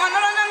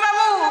ମନୋରଞ୍ଜନ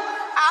ବାବୁ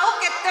ଆଉ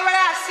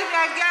କେତେବେଳେ ଆସିବେ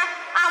ଆଜ୍ଞା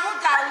ମୁଁ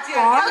ଯାଉଛି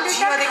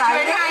ଝିଅ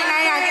ଦେଖିବେ ନାଇଁ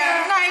ନାଇଁ ଆଜ୍ଞା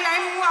ନାଇଁ ନାଇଁ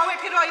ମୁଁ ଆଉ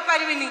ଏଠି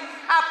ରହିପାରିବିନି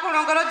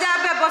ଆପଣଙ୍କର ଯାହା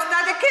ବ୍ୟବସ୍ଥା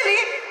ଦେଖିଲି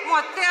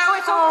ମତେ ଆଉ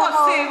ଏସବୁ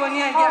ପୋଷେଇବନି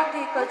ଆଜ୍ଞା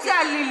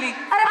ଚାଲିଲି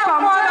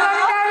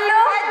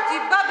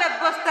ଯିବା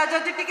ବ୍ୟବସ୍ଥା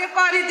ଯଦି ଟିକେ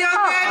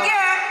କରିଦିଅନ୍ତେ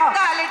ଆଜ୍ଞା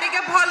ତାହେଲେ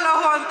ଟିକେ ଭଲ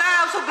ହୁଅନ୍ତା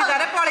ଆଉ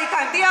ସୁବିଧାରେ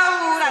ପଳେଇଥାନ୍ତି ଆଉ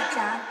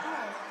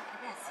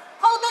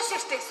ହଉ ତ ସେ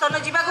ଷ୍ଟେସନ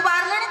ଯିବାକୁ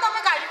ବାହାରିଲେଣି ତମେ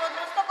ଗାଡି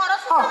ବନ୍ଦୋବସ୍ତ କର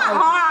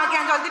ହଁ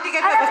ଆଜ୍ଞା ଜଲ୍ଦି ଟିକେ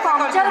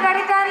ପଙ୍କଚର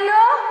ଗାଡି ଟାଣିଲୁ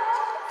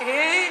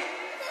ଏ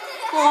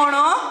କଣ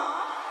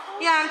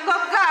ୟାଙ୍କ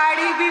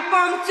ଗାଡି ବି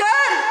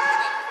ପଙ୍କଚର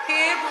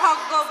ହେ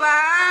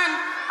ଭଗବାନ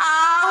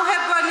ଆଉ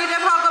ହେବନି ରେ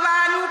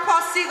ଭଗବାନ ମୁଁ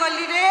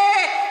ଫସିଗଲି ରେ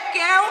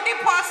କେଉଁଠି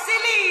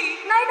ଫସିଲି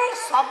ନାଇଁ ନାଇଁ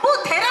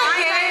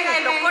ସବୁଥିରେ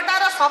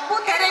ଲୋକଟାର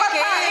ସବୁଥିରେ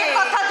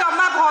କଥା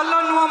ଜମା ଭଲ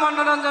ନୁହଁ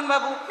ମନୋରଞ୍ଜନ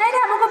ବାବୁ ନାଇଁ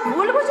ନାଇଁ ଆମକୁ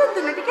ଭୁଲ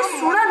ବୁଝନ୍ତୁନି ଟିକେ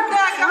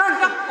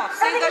ଶୁଣନ୍ତୁ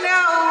ଫସିଗଲେ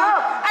ଆଉ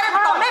ଆରେ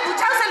ତମେ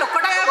ବୁଝାଅ ସେ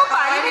ଲୋକଟାକୁ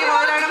ପାରିବି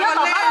ହଇରାଣ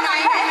କଲେ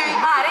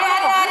ଆରେ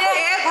ଆରେ ଆରେ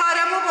ଏ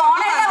ଘରେ ମୁଁ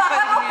କଣ ହେଲା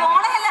ବାପା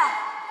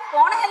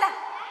କଣ ହେଲା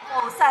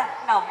ମଉସା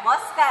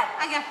ନମସ୍କାର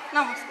ଆଜ୍ଞା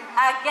ନମସ୍କାର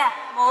ଆଜ୍ଞା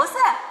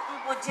ମଉସା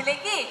ବୁଝିଲେ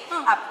କି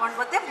ଆପଣ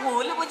ବୋଧେ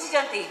ଭୁଲ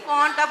ବୁଝିଛନ୍ତି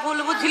କଣଟା ଭୁଲ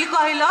ବୁଝିଲି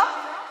କହିଲ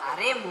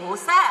ଆରେ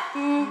ମଉସା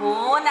ମୋ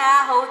ନାଁ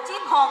ହଉଛି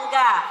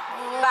ଭଙ୍ଗା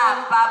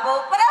ବାପା ବୋଉ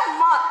ପରା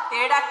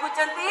ମତେ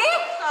ଡାକୁଛନ୍ତି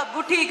ସବୁ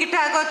ଠିକ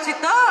ଠାକ ଅଛି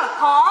ତ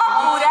ହଁ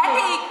ପୁରା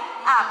ଠିକ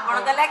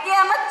ଆପଣଙ୍କ ଲାଗି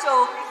ଆମ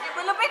ଚୌକି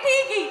ଟେବୁଲ ବି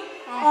ଠିକ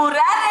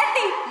ପୁରା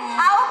ରେଡି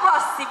ଆଉ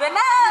ବସିବେ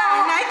ନା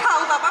ନାଇଁ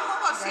ଥାଉ ବାବା ମୁଁ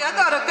ବସିବା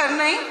ଦରକାର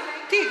ନାହିଁ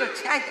ଠିକ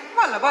ଅଛି ଆଜ୍ଞା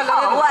ଭଲ ଭଲ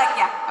ହଉ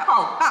ଆଜ୍ଞା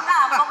ହଉ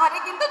ଆମ ଘରେ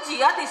କିନ୍ତୁ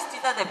ଝିଅ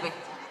ନିଶ୍ଚିତ ଦେବେ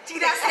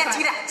ଚିରା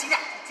ଚିରା ଚିରା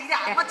ଚିରା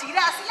ଆମ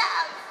ଚିରା ଆସିଲା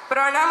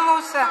ପ୍ରଣାମ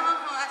ମଉସା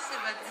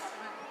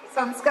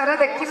ସଂସ୍କାର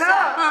ଦେଖିଲ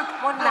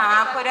ମୋ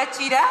ନାଁ ପରା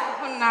ଚିରା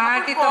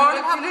ନାଟି କଣ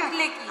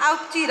ଭାବୁଥିଲେ କି ଆଉ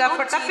ଚିରା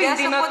ଫଟା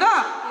ପିନ୍ଧିନ ତ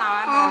ନା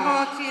ହଁ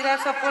ଚିରା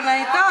ସପ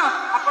ନାହିଁ ତ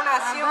ଆପଣ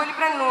ଆସିବେ ବୋଲି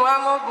ପୁରା ନୂଆ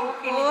ମୋ ବୋଉ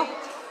କିଣି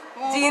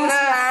जीन्स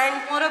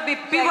पैंट मोर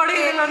बीपी बढ़े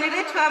देलनी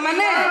रे छुआ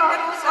माने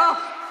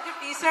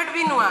टी शर्ट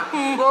भी नुआ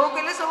बो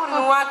केले सब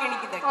नुआ किनी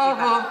की देखि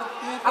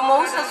आ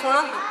मौसा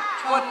सुनंतु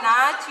मो ना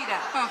चिरा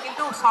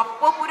किंतु सब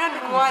पूरा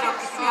नुआ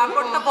रखि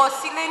आपण तो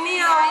बसिलेनी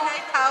आ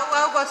नहीं खाऊ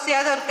आ बसिया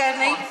दरकार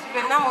नहीं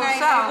बेना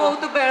मौसा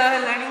बहुत बेळ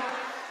हेलानी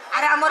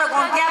अरे हमर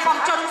गंधिया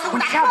पंचर सब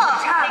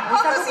डाको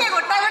तो से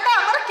गोटा गोटा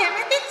हमर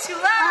केमिति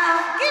छुआ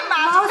कि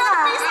मास्टर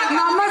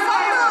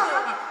नमस्कार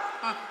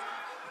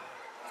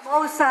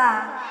मौसा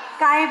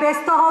काई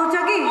व्यस्त होउछ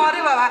कि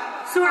अरे बाबा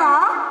सुन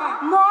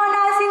मो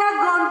ना सिना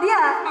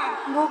गंधिया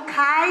मु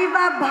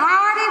खाइबा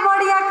भारी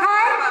बढ़िया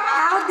खाए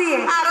आउ दिए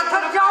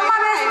जमा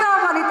व्यस्त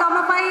हबनी तम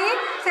पई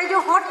से जो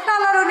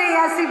होटल रो नै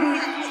आसीबी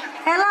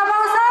हेला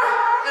मौसा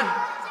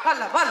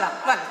भला भला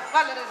भला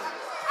भला रे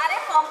अरे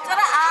पंचर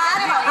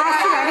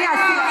आरे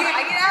आसी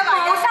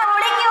मौसा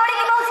ओड़ी की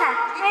मौसा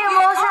ए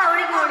मौसा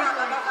ओड़ी की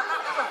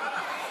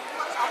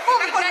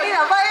बिचारी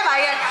रे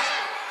भाई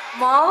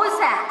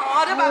मौसा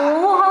अरे बाबा।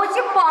 मु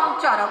होची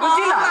पंचर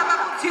बुझिलो बाबा,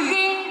 बुझिली।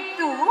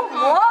 किंतु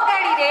मो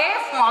गाड़ी रे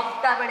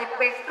सदा बेले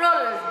पेट्रोल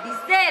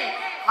डीजल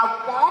आ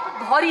पंप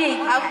धरी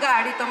आ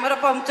गाड़ी तमर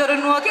पंचर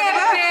नुह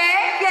केबे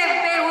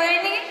केबे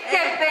हुएनी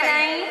केबे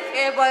नहीं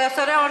ए बयस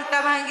रे अंटा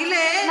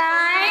भांगिले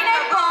नहीं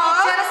नहीं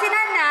पंचर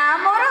सिना ना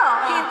मोर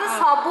किंतु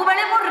सब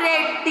बेले मो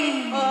रेडी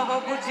ओहो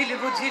बुझिली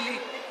बुझिली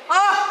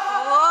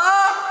ओहो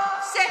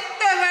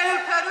सेते बेलु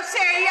ठरु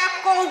सेया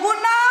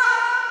कहूना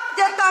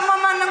जे तम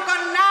मानक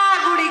ना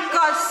गुड़िक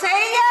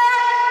सेया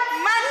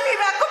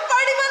मानिबाकू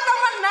पड़िबो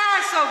तम ना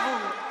सबू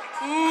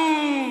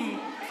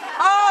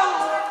ओ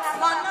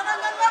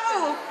मनोरंजन बाबू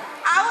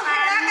आउ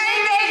हेड़ा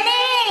कहीं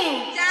बेटी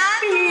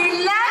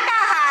पिला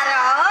कहार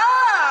आउ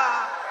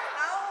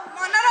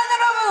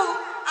मनोरंजन बाबू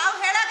आउ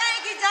हेड़ा कहीं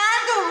की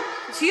जांदू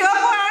झियो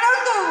को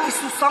आणंतु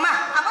सुषमा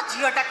हम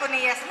झियोटा को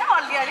नहीं आसले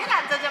अली अली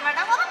राज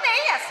जमाटा मोर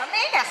नहीं आस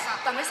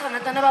तमे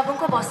सनातन बाबू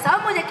को बसाओ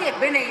मुझे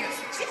केबे नहीं आस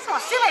सी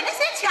ससी बने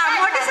से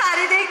कामटी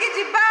सारी देकी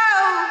जिबा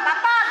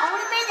बापा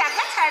हौड़ी पे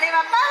जगह छाड़े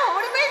बापा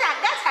हौड़ी पे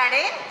जगह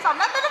छाड़े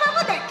सनातन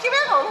बाबू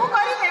देखिबे बहु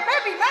करी नेबे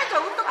बिना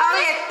जौतु आउ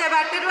एते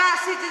बाटरू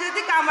आसीची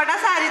जदी कामटा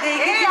सारी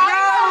देकी जिबा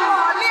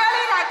अली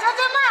अली राज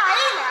जमा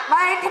आइला मा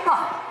एठी प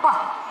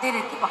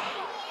धीरे की प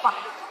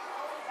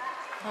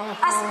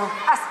आस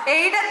आस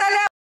एइटा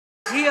तले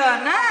झियो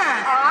ना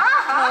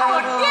हां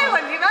गोटे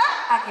बनिबा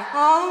आगे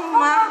ओ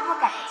मा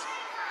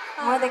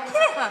मुह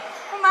देखिए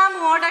मा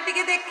मुहटा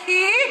टिके देखी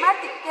मा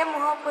टिके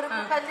मुह ऊपर को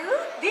कालू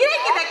धीरे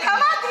की देखा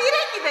मा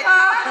धीरे की देखा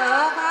ओहो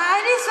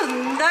भारी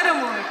सुंदर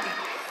मुहटी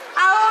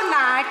आओ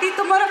नाटी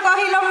तुमर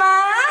कहिलो मा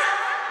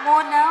मो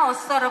ना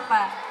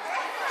असरपा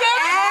के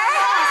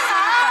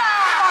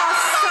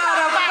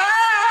असरपा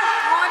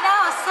मो ना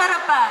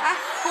असरपा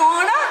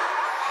कोण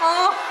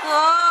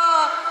ओहो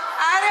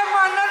अरे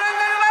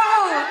मनोरंजन बाबू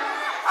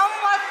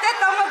मते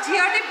तम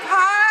झियोटी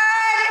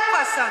भारी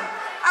पसंद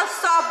आ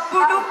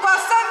सबुठु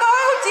पसंद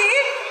होउची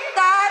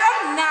तार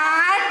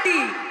नाटी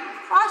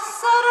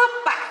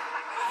असरपा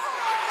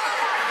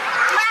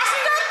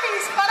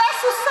मास्टरपीस पर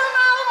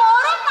सुषमा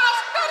मोर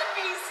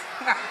मास्टरपीस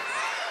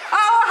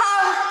आओ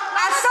हाउ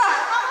आस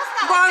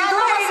बंधु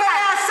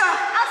आस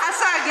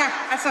आस आज्ञा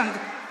आसंतु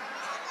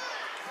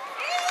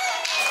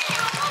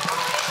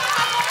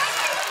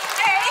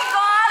एई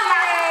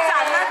गला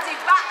चलो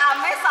जिबा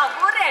आमे सब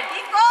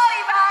रेडी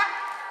करिबा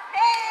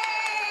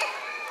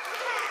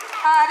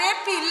अरे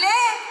पिले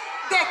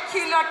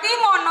देखिलटी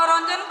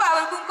मनोरंजन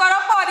बाबूकर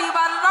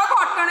परिवार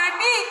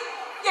घटनाटी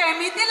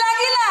केमिति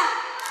लागिला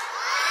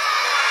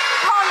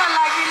भल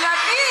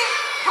लागिलाटी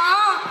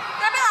हाँ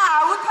तबे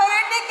आउ थरे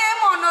टिके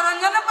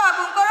मनोरंजन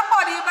बाबूकर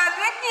परिवार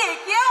रे किए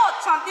किए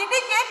अछंती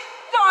टिके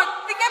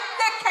टिके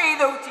देखाई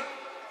दउची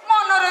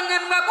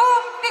मनोरंजन बाबू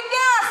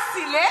टिके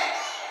आसिले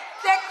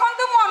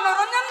देखंतु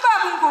मनोरंजन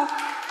बाबू को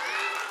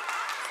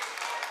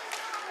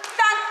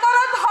तांकर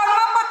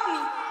धर्मपत्नी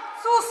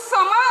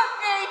सुषमा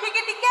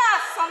एठिके टिके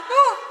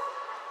आसंतु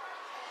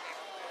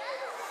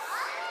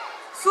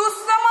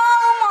सुषमा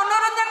और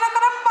मनोरंजन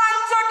कर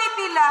 5टी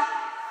पिला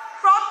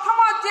प्रथम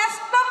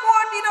ज्येष्ठ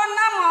पुअटीर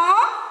नाम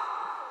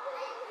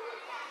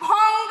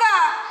भंगा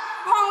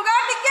भंगा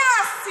टिके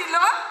आसिल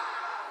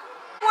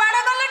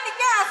कुआडे गले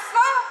टिके आस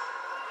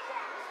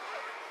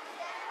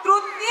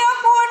तृतीय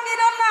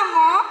पुअटीर नाम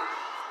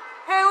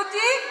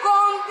हेउची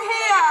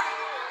गंधिया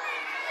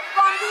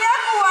गंधिया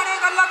कुआडे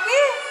गल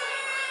कि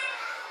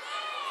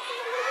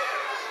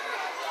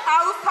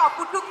आउ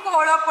सबुठु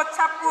कोल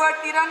पोछा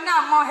पुअटीर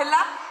नाम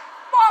हैला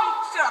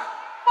पंचर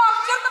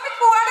पंचर तमे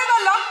कुआडे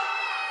गल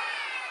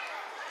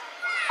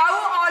आउ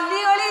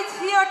अली अली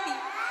झियोटी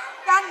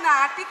ता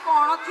नाटी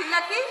कोन थिला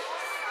कि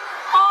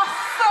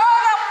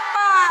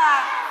असरपा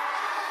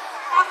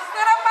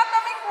असरपा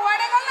तमे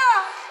कुआडे गल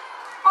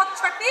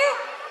अछटी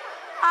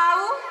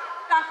आउ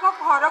ताको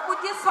घर को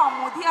जे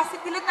समुधी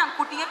आसीथिले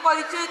तांकु टिके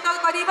परिचय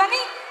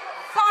करिबानी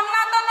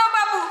सनातन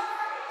बाबू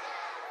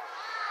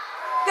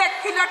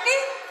देखिलटी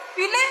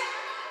पिले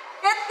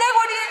एते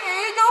गुडी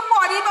एई जो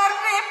परिवार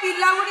रे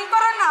पिला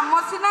गुडीकर नाम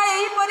सिना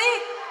एई परी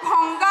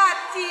भंगा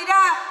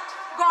चिरा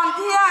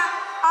गंधिया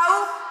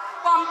आउ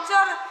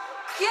पंचर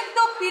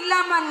किंतु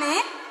पिला माने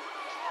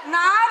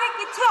नारे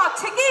किछि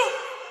अछि कि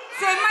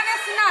से माने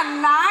सिना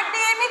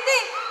नाटी एमिति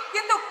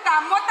किंतु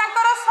काम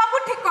ताकर सब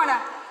ठिकणा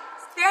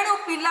तेणु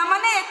पिला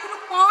माने एथु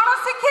कोन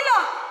सिखिलो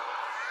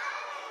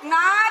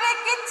नारे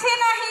किछि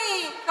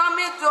नहीं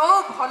तमे जो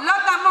भल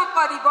काम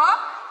करिवो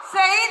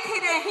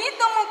सेइथिरे ही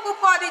तुमको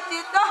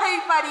परिचित होई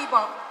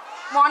परिबो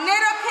मने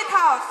रखि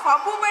थाओ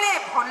सबु बेले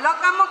भल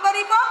काम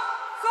करिवो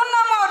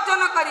सुनाम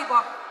अर्जन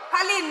करिवो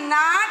खाली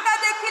नाटा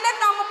देखिले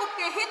तुमको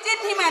केही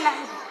चिन्हिमे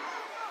नाही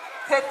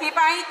सेति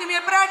पाई तुमे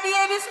पूरा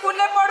डीएवी स्कूल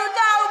ले पढु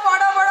जाओ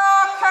बड़ बड़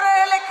अक्षर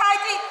लिखाई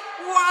छी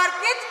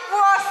वर्क इज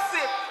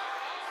वर्शिप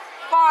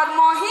कर्म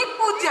ही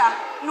पूजा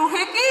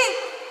नुहे कि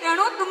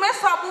तेणु तुमे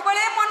सबु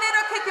बेले मने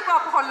रखिथिबो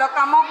भल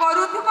काम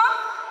करूथिबो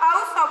आउ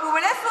सबु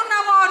बेले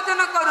सुनाम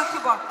अर्जन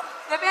करूथिबो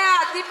तेबे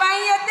आदि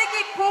पाई एते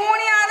कि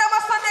पुणी आर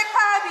वर्ष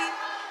देखा हबी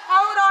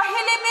आउ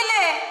रहिली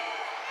बिले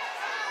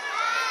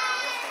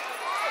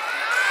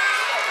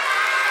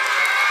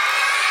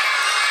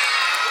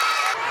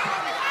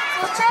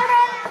So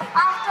children,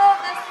 after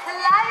this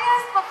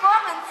hilarious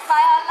performance by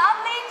our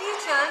lovely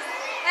teachers,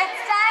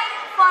 it's time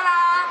for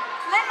our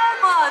little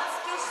birds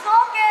to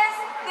showcase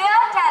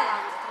their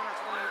talent.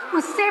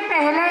 उससे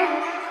पहले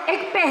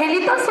एक पहेली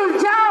तो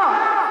सुलझाओ।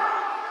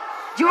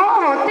 जो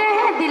होते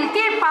हैं दिल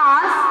के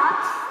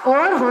पास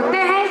और होते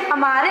हैं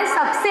हमारे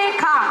सबसे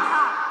खास,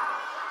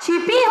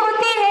 छिपी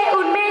होती है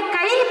उनमें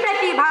कई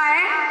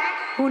प्रतिभाएं,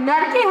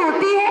 हुनर की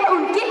होती है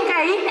उनकी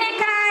कई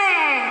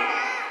रेखाएं,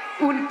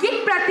 उनकी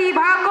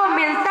प्रतिभा को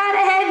मिलता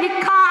रहे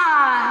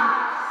निखार,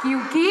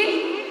 क्योंकि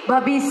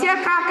भविष्य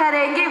का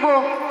करेंगे वो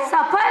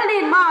सफल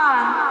निर्माण।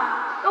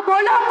 तो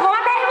बोलो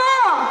कौन है वो?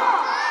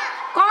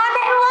 कौन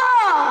है वो?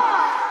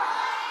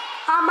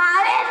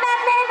 हमारे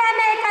नन्हे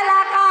नन्हे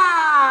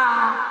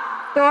कलाकार।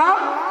 तो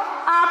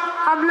अब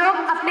हम लोग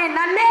अपने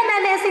नन्हे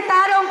नन्हे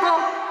सितारों को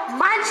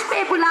मंच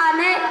पे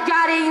बुलाने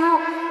जा रही हूँ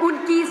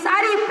उनकी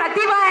सारी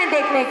प्रतिभाएं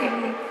देखने के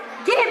लिए।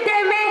 Give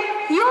them a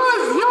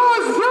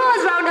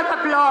huge round of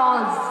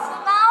applause. So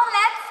now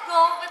let's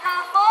go with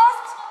our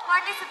first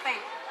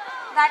participant.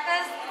 That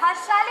is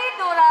Harshali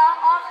Dora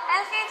of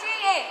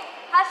Lkg-A.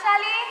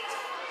 Harshali.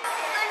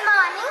 Good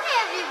morning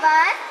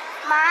everyone.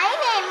 My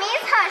name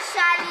is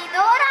Harshali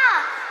Dora.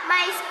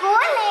 My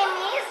school name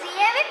is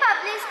DAV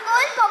Public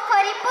School,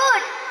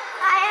 Pokhariput.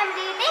 I am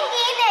reading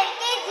in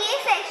Lkg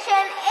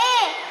section A.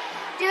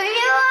 Do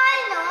you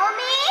all know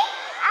me?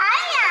 I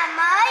am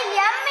a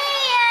yummy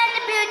and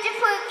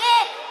beautiful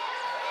cake.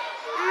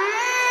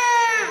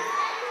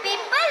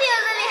 People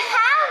usually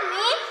have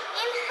me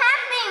in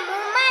happy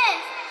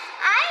moments.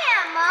 I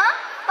am a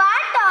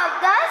part of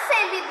the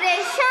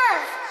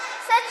celebrations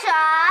such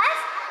as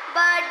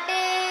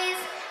birthdays,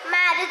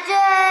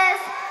 marriages,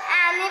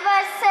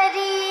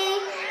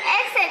 anniversary,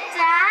 etc.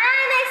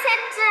 and etc.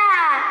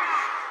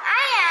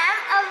 I am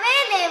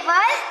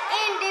available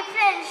in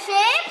different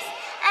shapes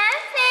and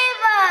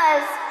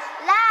flavors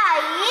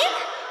like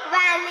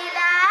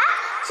vanilla,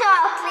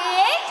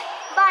 chocolate,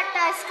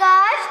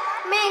 butterscotch,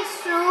 mixed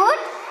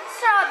fruit,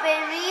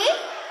 strawberry,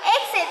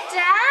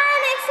 etc.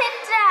 and etc.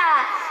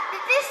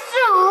 It is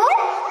true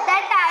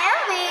that I am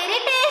very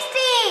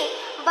tasty,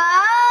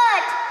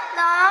 but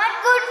not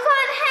good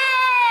for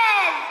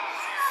health.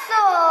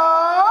 So,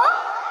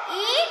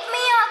 eat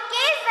me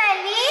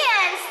occasionally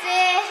and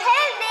stay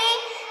healthy.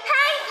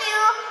 Thank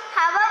you.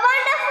 Have a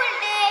wonderful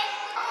day.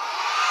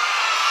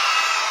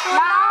 So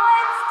now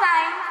it's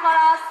time for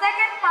our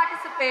second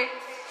participant,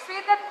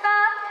 Sridatta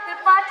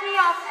Tripathi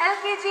of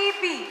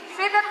Lkg-B.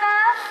 Sridatta,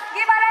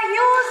 give her a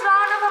huge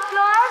round of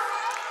applause.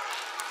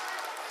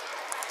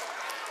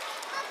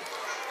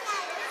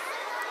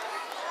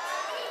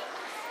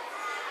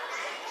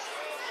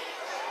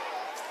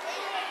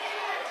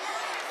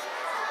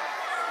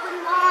 Good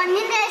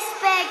morning,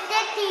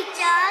 respected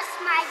teachers,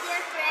 my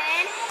dear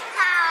friends.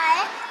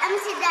 I am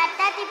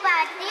Siddhartha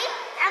Tripathi.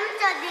 I am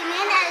studying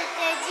in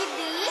Lkg-B,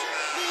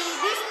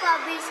 DAV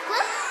Public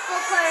School,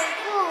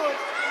 Pokhariput.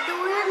 Do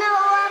you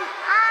know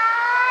I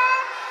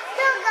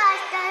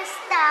got a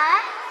star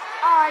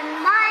on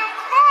my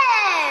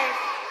head?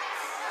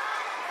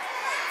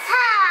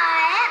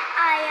 Hi,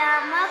 I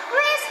am a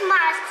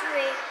Christmas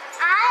tree.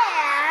 I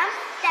am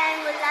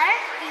triangular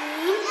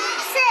in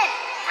shape.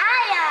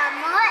 I am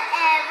a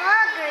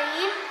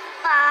evergreen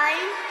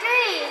pine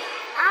tree.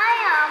 I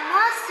am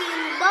a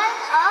symbol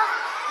of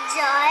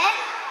joy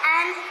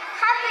and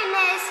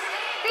happiness.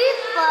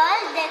 People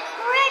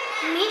decorate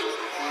me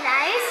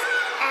lights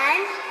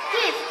and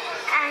gifts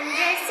and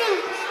they sing,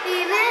 we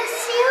will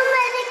see you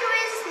Merry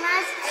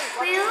Christmas.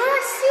 We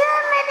will see you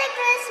Merry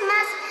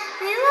Christmas.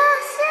 We will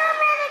see you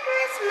Merry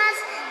Christmas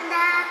and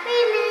Happy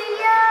New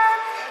Year.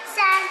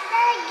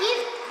 Santa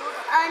gift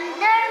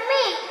under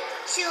me.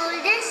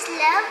 Children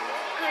love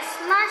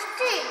Christmas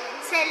tree.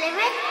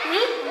 Celebrate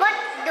me but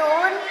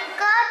don't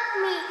cut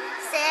me.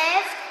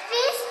 Save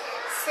trees,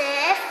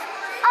 save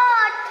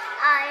earth.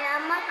 I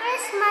am a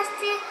Christmas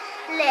tree.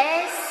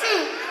 Let's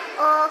sing.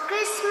 Oh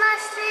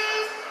Christmas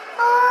tree,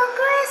 oh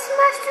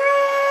Christmas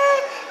tree,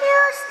 you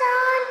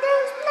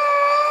standing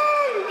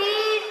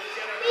splendid,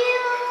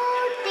 beautiful.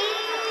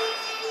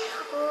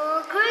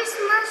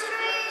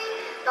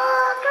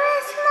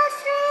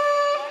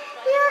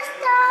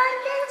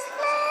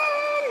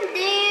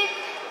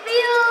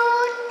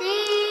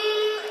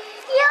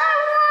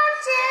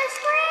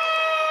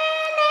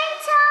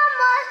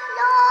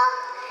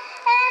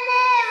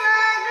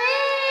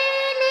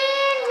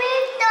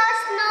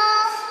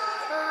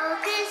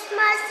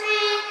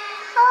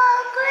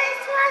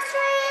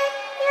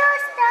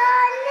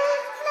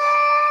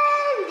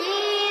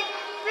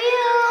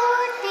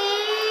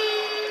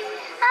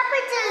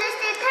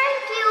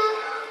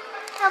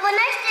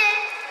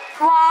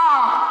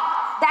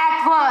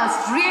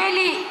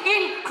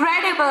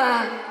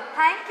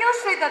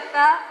 Shri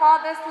Datta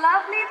for this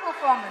lovely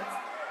performance.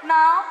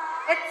 Now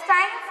it's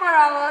time for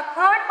our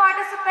third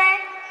participant,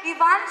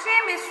 Ivanshi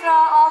Mishra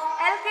of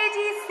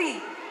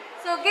Lkg-Std.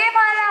 So give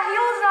her a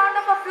huge round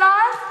of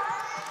applause.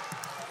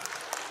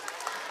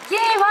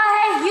 Give her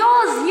a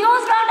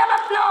huge round of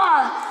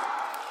applause.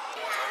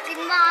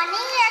 Good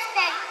morning,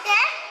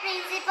 respected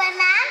Principal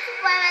Ma'am,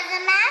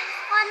 Supervisor Ma'am,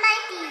 all my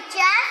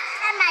teachers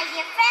and my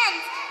dear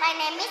friends. My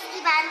name is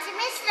Ivanshi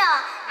Mishra.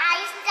 I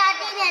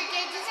study in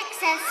Lkg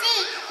section C.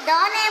 The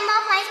name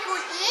of my school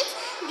is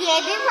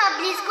DAB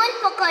Public School,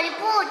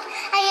 Pokariput.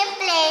 I am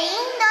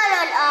playing the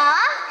role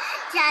of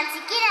Jhansi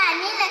की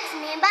रानी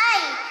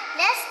Lakshmibai.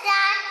 Let's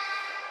start.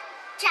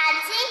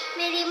 Jhansi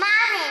मेरी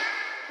माँ है.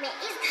 मैं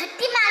इस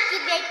धरती माँ की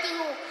बेटी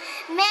हूँ.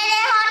 मेरे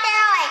होते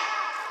हुए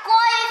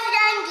कोई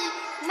फिरंगी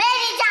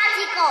मेरी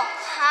झांसी को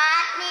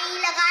हाथ नहीं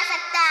लगा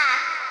सकता.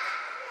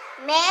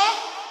 मैं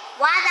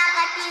वादा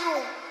करती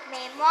हूँ,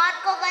 मैं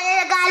मौत को गले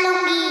लगा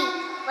लूंगी,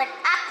 पर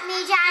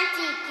अपनी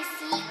झांसी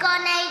किसी को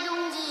नहीं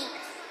दूंगी.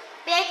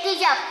 बेटी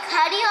जब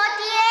खड़ी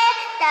होती है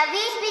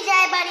तभी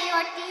विजय बड़ी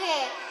होती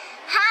है.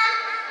 हम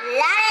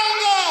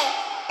लड़ेंगे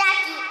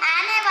ताकि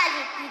आने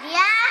वाली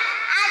पीढ़ियां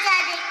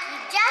आजादी की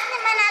जश्न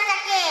मना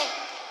सके.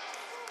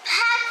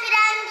 भाग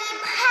फिरंगी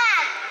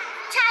भाग,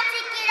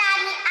 झांसी की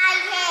रानी आई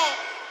है.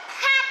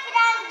 भाग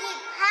फिरंगी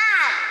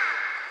भाग.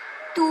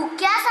 तू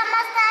क्या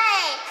समझता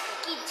है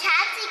कि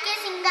झांसी के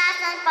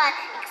सिंहासन पर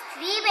एक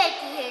स्त्री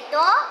बैठी है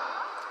तो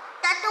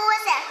तू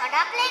उसे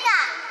हड़प लेगा?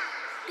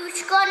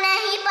 तुझको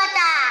नहीं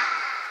पता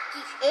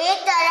कि एक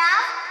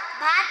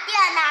तरफ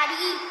भारतीय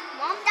नारी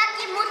ममता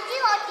की मूर्ति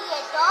होती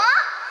है तो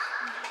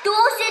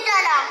दूसरी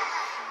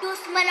तरफ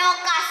दुश्मनों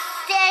का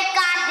सिर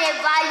काटने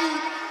वाली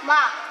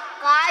माँ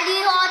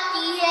काली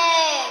होती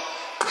है.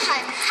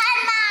 हर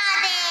हर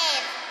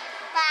महादेव.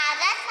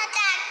 भारत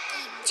माता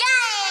की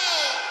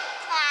जय.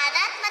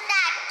 भारत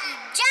माता की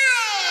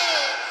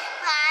जय.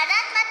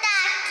 भारत माता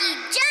की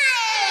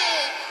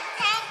जय.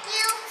 Thank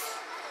you.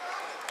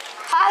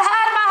 हर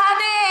हर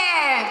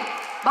महादेव.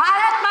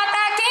 भारत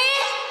माता की.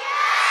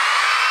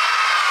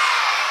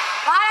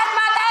 भारत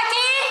माता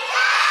की.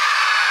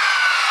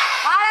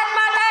 भारत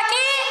माता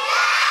की.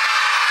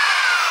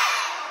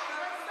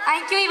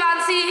 Thank you,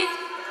 Ivanshi.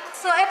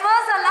 So it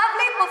was a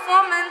lovely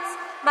performance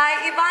by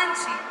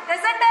Ivanshi,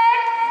 isn't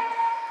it?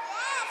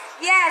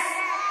 Yes.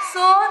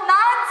 So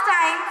now it's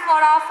time for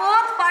our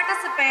fourth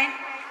participant,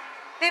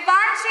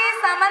 Vivanshi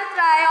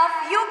Samantrai of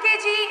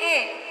UKG-A.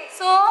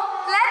 So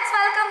let's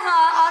welcome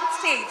her on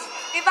stage.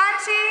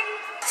 Vivanshi.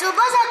 शुभ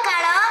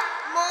सकाळ.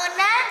 मो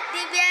ना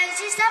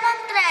दिव्यांशी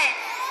सामंतराय.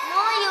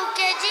 मो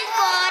UKG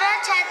core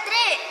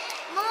छात्री.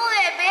 मु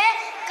एबे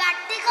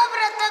कार्तिक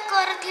व्रत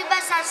करुथिबा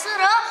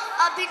सासुर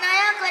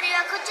अभिनय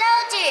करिवाकु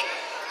चाहूची.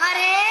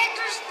 हरे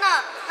कृष्ण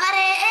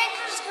हरे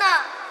कृष्ण.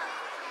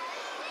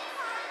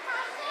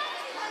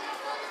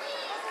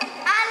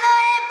 आलो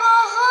ए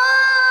बहु,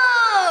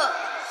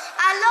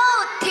 आलो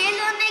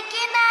उठिलुनि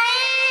कि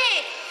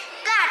नाई?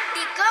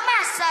 कार्तिक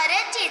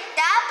मासरे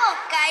चिता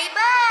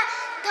पकाइबा,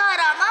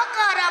 धर्म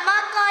करम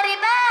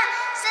करिबा,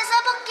 से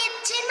सब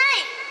किछि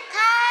नाई,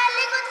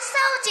 खाली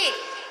गुस्सा होची.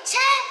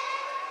 छे.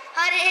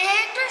 हरे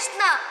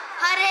कृष्ण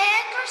हरे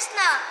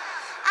कृष्ण.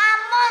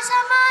 आम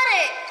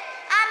समय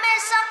आमे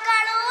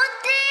सकाळु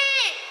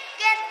उठी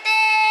केते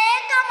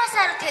काम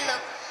सारुथिलु.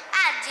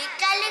 आजि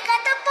कालिका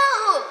तो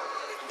बहु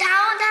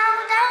धाउ धाउ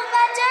धाउ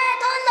बाजे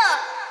ढोल.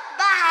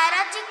 बाहर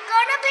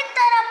चिकन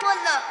भीतर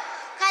फूल.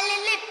 खाली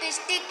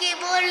लिपस्टिक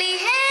बोली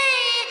है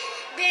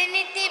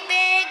भेनिती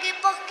बेग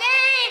पके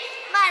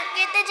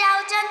मार्केट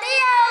जाउचंदी.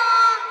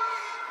 आउ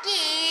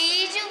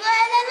की जुग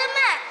हेला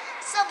मा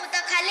सब तो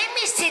खाली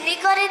मिसिनी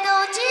करी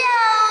दउची.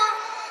 आउ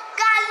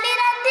काली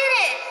राती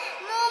रे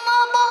मु मो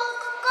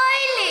बहु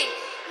कहली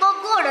मो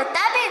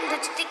गोड़ता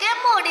बिंदुच टिके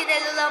मोड़ी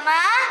देलु लो मा.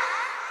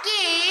 की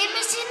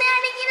मिसिनी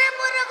आनी कि ना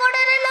मोर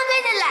गोड़रे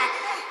लगाई देला.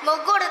 मो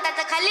गोड़ता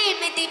तो खाली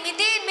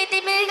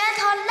इमिति मिगा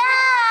धरला.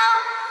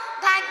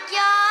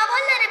 भाग्य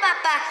भल रे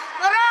बापा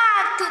मोर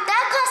आंठुटा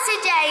खसी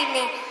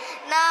जाइनी.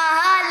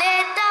 नहले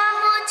तो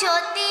मु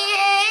छोटी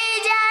हे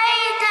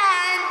जाई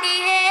थांती.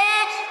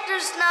 हे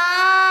कृष्ण.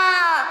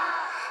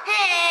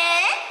 हे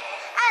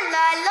आलो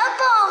आलो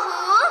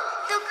बहु,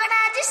 तू कण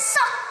आज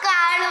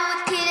सकाळु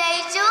उठी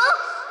जाइछु?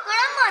 कण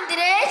मंदिर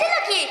जाइथिलु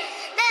कि?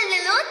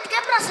 देलु टिके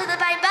प्रसाद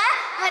पाइबा.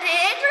 हरे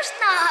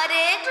कृष्ण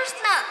हरे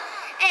कृष्ण.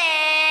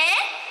 ए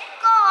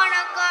कोण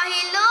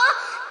कहिलु?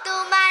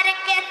 तुमारे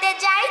केते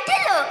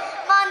जाइथिलु?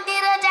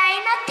 मंदिर जाई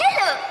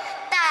नथिलु?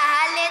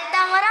 ताहाले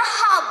तमर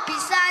हबी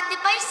शांति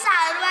पई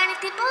सारू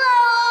आनिथिबु.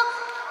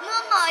 मु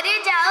मरि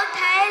जाउ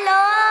थाएलो.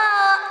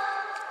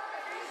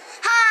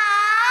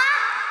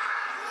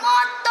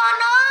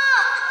 मतन.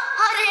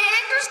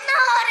 हरे कृष्ण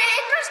हरे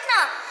कृष्ण.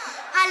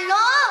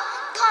 हेलो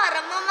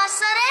धर्म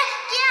मासरे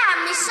कि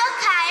आमिष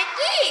खाए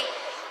कि?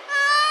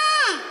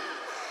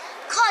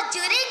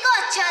 खजुरी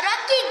गछर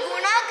कि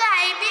गुण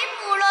गाइबी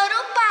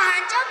मूलरू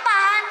पाहांच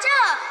पाहांच.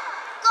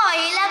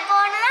 कहिला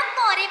कोण ना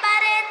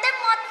परिवार एते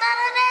मतन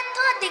रे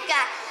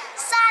अधिका.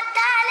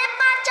 साधा हेले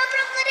 5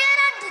 प्रकार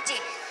रांधुची.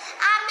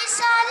 आमिष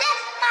हेले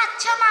 5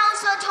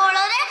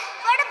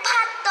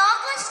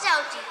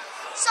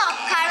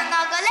 ସକାଳୁ ନ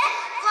ଗଲେ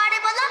କୁଆଡ଼େ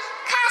ଭଲ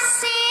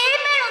ଖାସି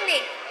ମିଳୁନି।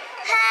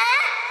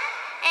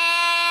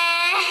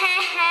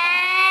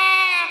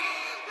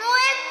 ମୁଁ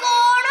ଏ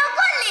କ'ଣ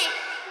କଲି?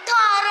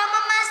 ଧର୍ମ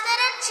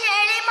ମାସରେ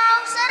ଛେଳି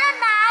ମାଂସର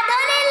ନାଁ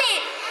ଧରିଲି।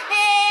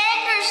 ହେ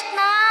କୃଷ୍ଣ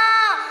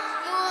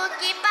ମୁଁ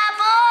କି ପାପ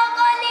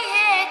କଲି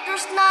ହେ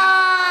କୃଷ୍ଣ।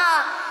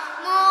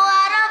 ମୁଁ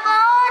ଆର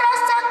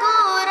ବରଷକୁ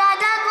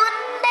ରାଧା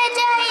କୁଣ୍ଡେ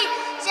ଯାଇ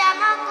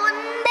ଶ୍ୟାମ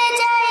କୁଣ୍ଡେ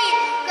ଯାଇ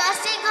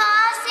ଘଷି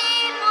ଘଷି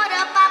ମୋର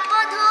ପାପ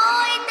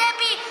ଧୋଇ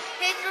ଦେବି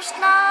ହେ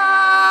କୃଷ୍ଣ।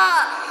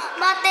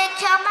 ମତେ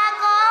କ୍ଷମା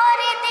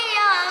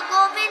କରିଦିଅ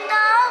ଗୋବିନ୍ଦ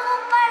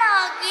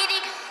ଗୋପାଳଗିରି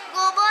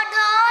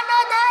ଗୋବର୍ଦ୍ଧନ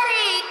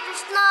ଧାରୀ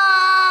କୃଷ୍ଣ।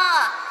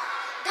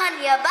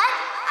 ଧନ୍ୟବାଦ।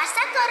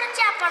 ଆଶା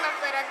କରୁଛି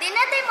ଆପଣଙ୍କର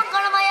ଦିନଟି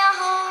ମଙ୍ଗଳମୟ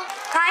ହଉ।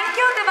 Thank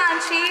you,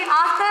 Devanshi.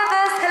 After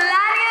this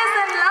hilarious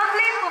and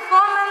lovely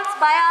performance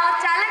by our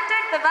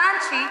talented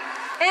Devanshi,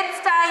 it's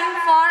time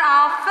for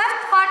our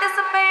fifth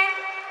participant,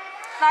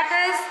 that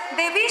is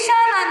Devisha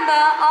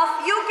Nanda of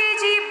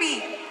UKG-B.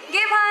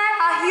 Give her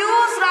a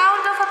huge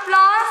round of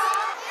applause.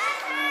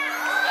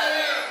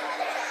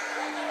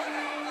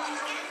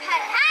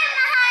 हर हर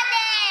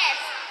महादेव,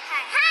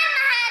 हर हर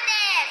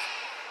महादेव।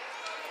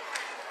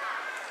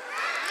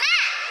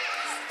 मैं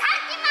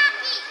धरती माँ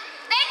की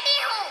बेटी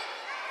हूँ।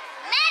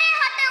 मेरे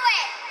होते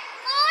हुए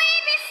कोई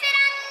भी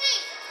फिरंगी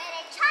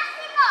मेरे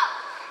छाती को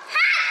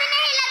हाथ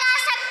नहीं लगा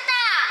सकता।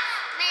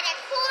 मेरे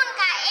खून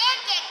का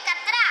एक एक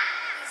कतरा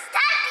इस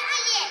धरती के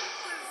लिए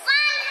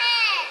कुर्बान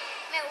है।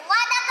 मैं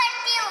वादा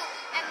करती हूँ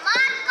मैं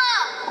मौत को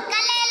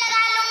गले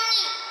लगा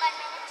लूंगी, पर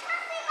मेरे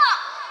छाती को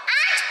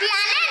आज भी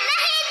आने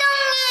नहीं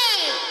दूंगी।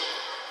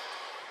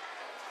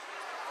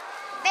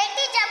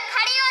 बेटी जब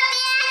खड़ी होती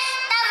है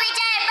तब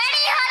विजय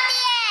बड़ी होती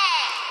है।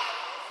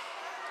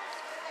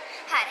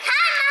 हर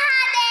हर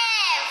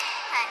महादेव,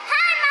 हर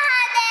हर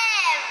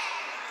महादेव।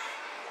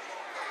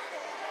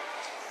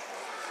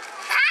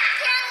 भाग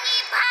फिरंगी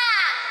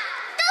भाग,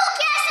 तू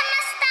क्या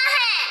समझता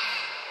है?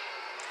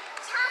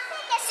 झांसी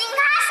के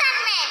सिंहासन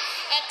में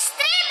एक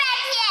स्त्री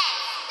बैठी है,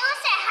 तू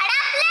उसे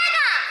हड़प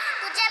लेगा,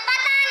 तुझे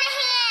पता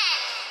नहीं है।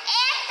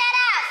 एक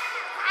तरफ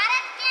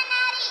भारत की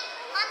नारी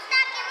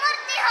ममता की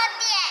मूर्ति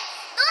होती है,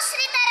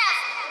 दूसरी तरफ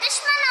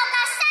दुश्मनों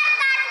का सर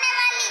काटने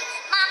वाली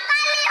माँ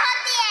काली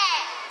होती है।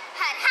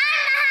 हर हर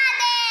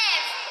महादेव,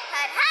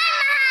 हर हर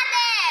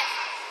महादेव।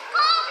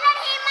 खूब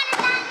लड़ी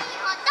मर्दानी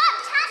हो तो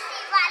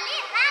झांसी वाली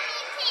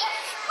रानी थी।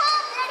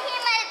 खूब लड़ी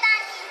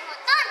मर्दानी हो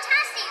तो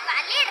झांसी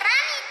वाली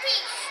रानी थी।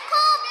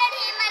 खूब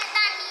लड़ी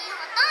मर्दानी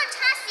हो तो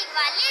झांसी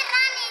वाली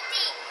रानी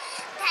थी।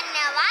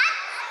 धन्यवाद।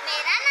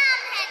 मेरा नाम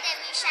है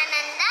देवीशा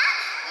नंदा।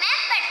 मैं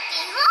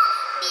पढ़ती हूँ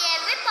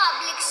DAV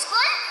public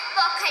school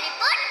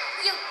पोखरीपुर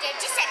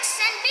UKG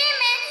section B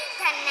में।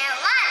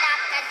 धन्यवाद।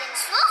 आपका दिन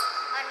शुभ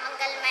और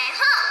मंगलमय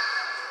हो।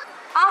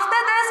 After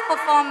this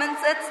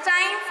performance, it's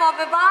time for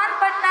Vivan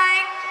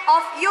Patnaik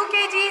of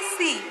UKG-C.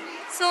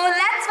 So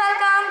let's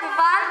welcome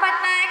Vivan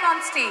Patnaik on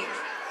stage.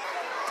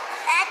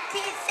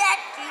 एथी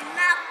सेठी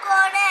ना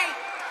करे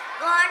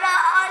घर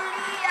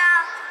अलिया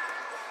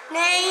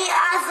नहीं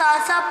आसा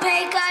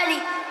सफाई करी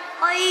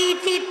ओई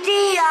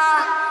तितिया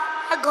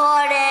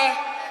घरे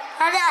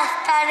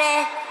रास्ता रे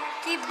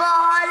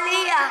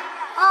तिबलिया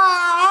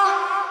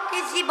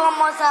किसी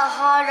बमसा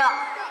हर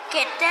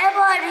केते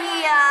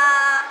बरिया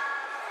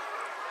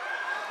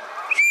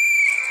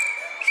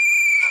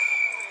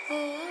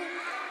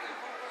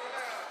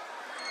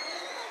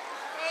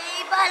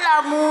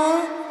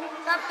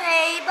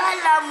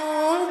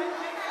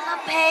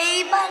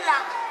सफेई बाला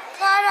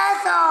सारा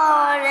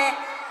सोरे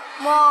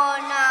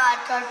मोना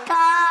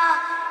टटा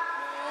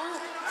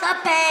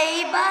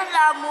सफेई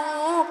बाला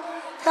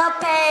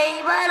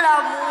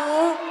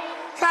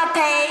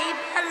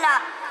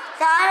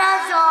सारा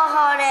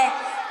सोरे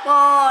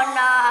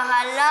मोना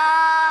हला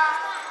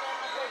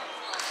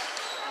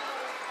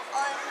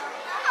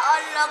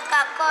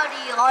अलगा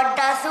करी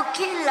अड्डा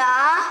सुखिला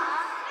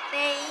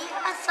नहीं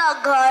आस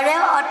घरे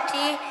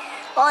अटी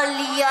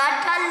अलिया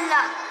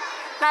ढाला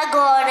ना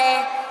घरे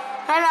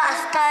ना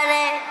रास्ता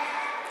रे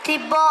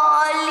थिब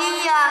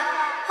अलिया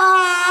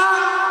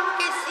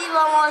किसी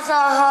मो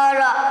सहर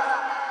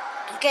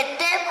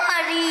केते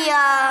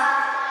परिया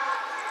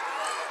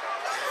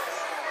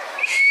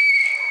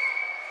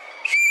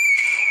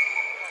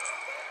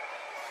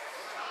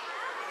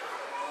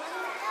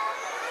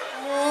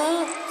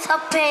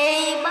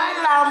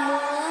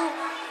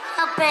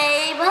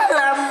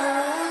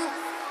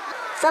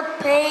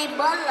सफेई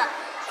बाला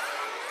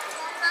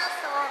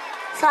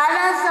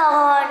सारा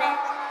सहरे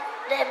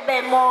देबे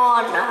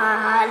मोना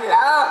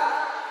हला।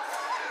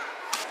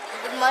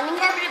 Good morning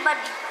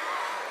everybody,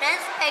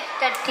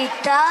 respected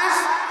teachers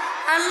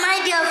and my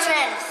dear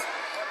friends.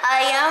 I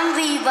am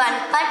Vivan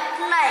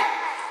Patnaik.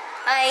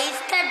 I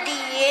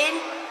study in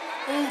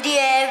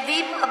DAV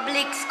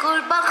Public School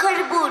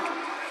Bakharpur,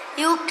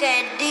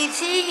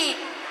 UKG-C.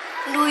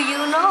 Do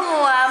you know who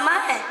am I?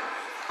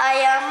 I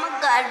am a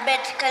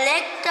garbage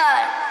collector.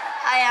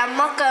 I am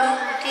a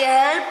community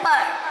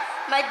helper.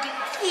 My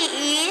duty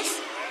is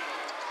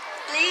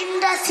clean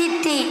the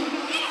city.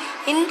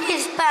 In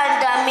this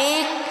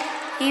pandemic,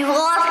 we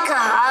work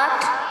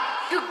hard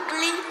to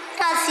clean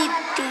the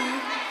city.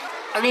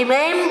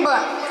 Remember,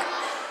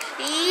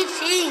 three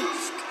things: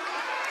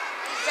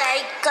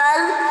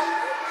 recycle,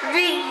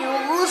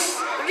 reuse,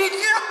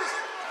 reduce.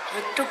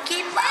 To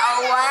keep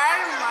our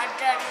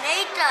mother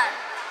nature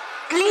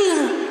clean.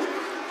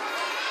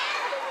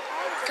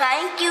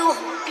 Thank you.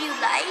 Hope you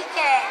like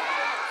it.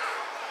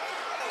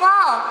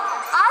 Wow,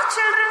 our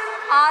children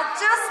are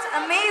just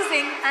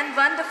amazing and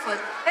wonderful,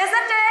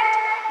 isn't it?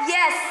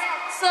 Yes.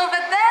 So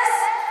with this,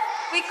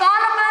 we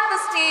call upon the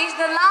stage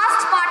the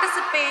last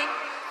participant,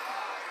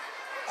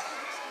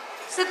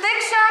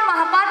 Sutiksha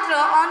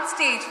Mahapatra on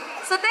stage.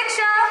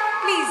 Sutiksha,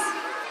 please.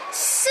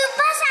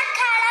 Super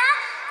Sakhala,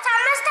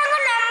 ସମସ୍ତଙ୍କୁ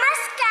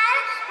ନମସ୍କାର।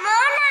 ମୋ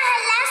ନାଁ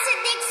ହେଲା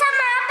ସୁଦୀକ୍ଷା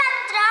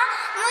ମହାପାତ୍ର।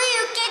 ମୁଁ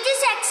UKG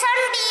section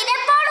D ରେ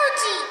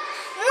ପଢୁଛି।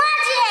 ମୁଁ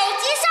ଆଜି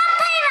ହେଇଛି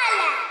ସଫେଇ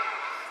ବାଲା।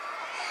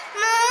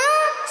 ମୁଁ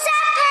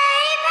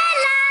ସଫେଇ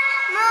ବାଲା,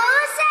 ମୁଁ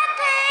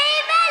ସଫେଇ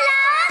ବାଲା।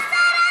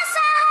 ସାରା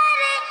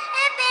ସହରରେ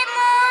ଏବେ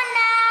ମୋ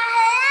ନାଁ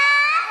ହେଲା।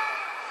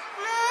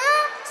 ମୁଁ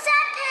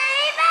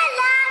ସଫେଇ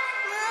ବାଲା,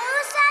 ମୁଁ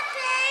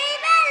ସଫେଇ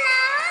ବାଲା।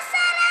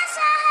 ସାରା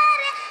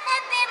ସହରରେ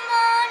ଏବେ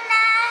ମୋ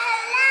ନାଁ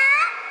ହେଲା।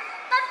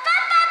 ପାପା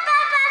ପାପା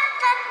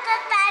ପାପା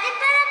ପାରି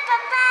ପାର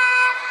ପାପା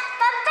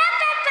ପାପା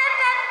ପାପା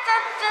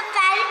ପାପା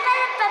ପାରି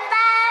ପାର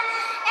ପାପା।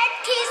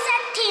 ଏଠି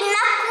ସେଠି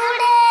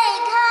ନକୁଡ଼େ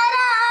ଘର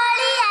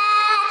ଅଳିଆ,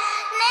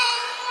 ନେଇ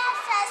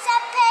ଆସ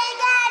ସଫେଇ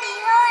ଗାଡ଼ି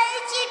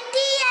ହୋଇଛି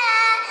ଠିଆ।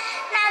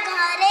 ନା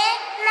ଘରେ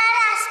ନା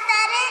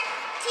ରାସ୍ତାରେ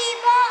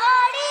ଥିବ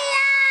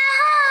ଅଳିଆ,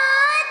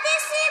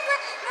 ଦିଶିବ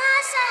ମୋ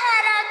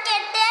ସହର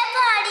କେତେ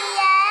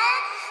ବଢ଼ିଆ।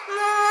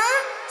 ମୁଁ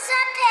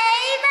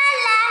ସଫେଇ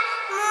ବାଲା,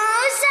 ମୁଁ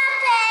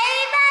ସଫେଇ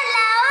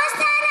ବାଲା। ଓ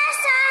ସାରା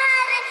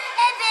ସହରରେ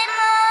ଏବେ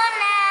ମୋ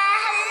ନାଁ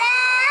ହେଲା।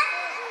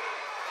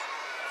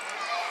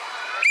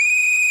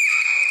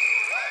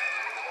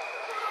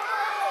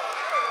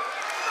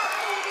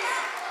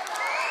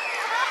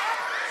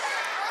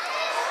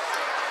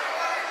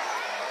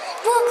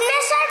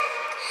 ଭୁବନେଶ୍ୱର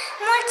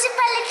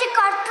ମ୍ୟୁନିସିପାଲିଟି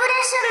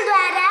କର୍ପୋରେସନ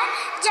ଦ୍ୱାରା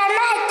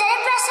ଜନହିତରେ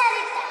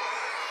ପ୍ରସାରିତ।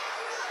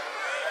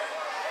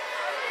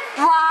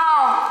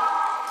 Wow.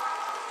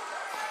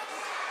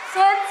 So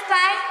it's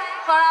time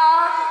for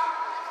our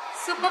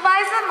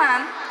supervisor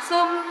ma'am. So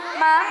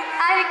ma'am,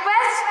 I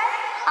request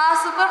our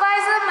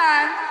supervisor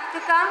ma'am to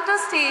come to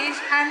stage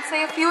and say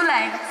a few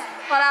lines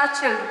for our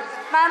children.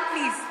 Ma'am,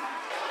 please.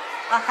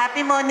 A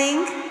happy morning,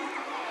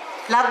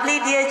 lovely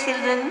dear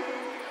children,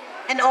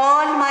 and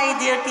all my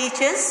dear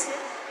teachers.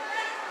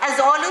 As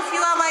all of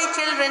you are my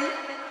children,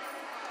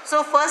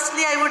 so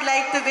firstly I would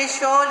like to wish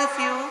all of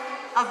you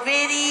a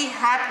very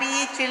happy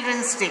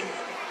Children's Day.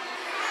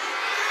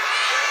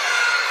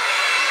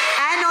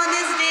 And on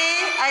this day,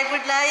 I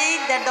would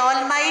like that the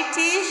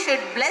Almighty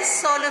should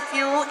bless all of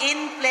you in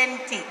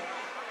plenty.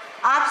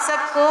 आप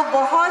सबको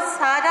बहुत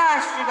सारा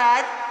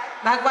आशीर्वाद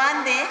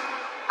भगवान दे,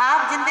 आप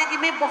जिंदगी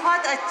में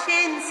बहुत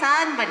अच्छे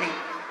इंसान बने.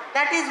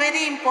 That is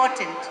very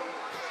important.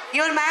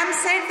 Your ma'am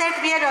said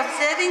that we are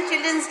observing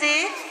Children's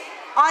Day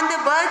on the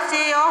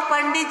birthday of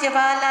Pandit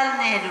Jawaharlal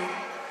Nehru.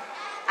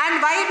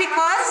 And why?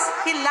 Because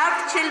he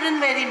loved children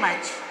very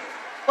much.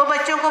 वो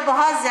बच्चों को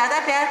बहुत ज़्यादा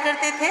प्यार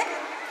करते थे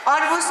और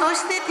वो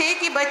सोचते थे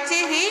कि बच्चे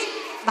ही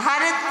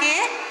भारत के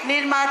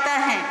निर्माता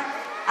हैं,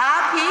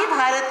 आप ही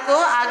भारत को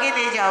आगे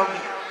ले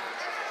जाओगे।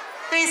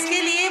 तो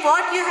इसके लिए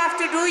what you have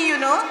to do, you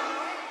know,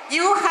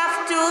 you have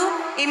to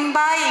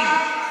imbibe,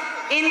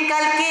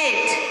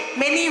 inculcate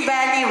many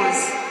values.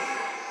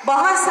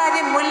 बहुत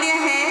सारे मूल्य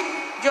हैं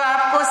जो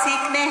आपको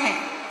सीखने हैं।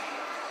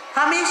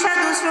 हमेशा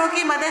दूसरों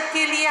की मदद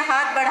के लिए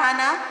हाथ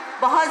बढ़ाना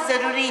बहुत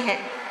ज़रूरी है।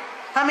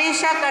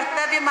 हमेशा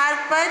कर्तव्य मार्ग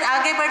पर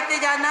आगे बढ़ते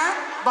जाना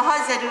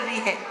बहुत ज़रूरी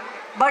है।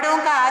 बड़ों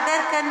का आदर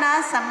करना,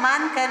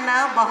 सम्मान करना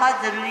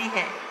बहुत ज़रूरी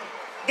है।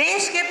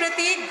 देश के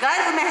प्रति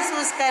गर्व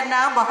महसूस करना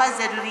बहुत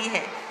ज़रूरी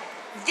है।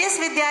 जिस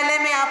विद्यालय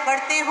में आप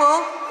पढ़ते हो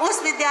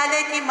उस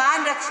विद्यालय की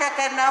मान रक्षा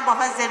करना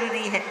बहुत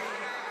ज़रूरी है।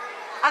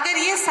 अगर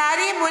ये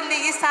सारे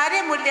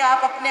मूल्य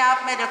आप अपने आप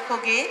में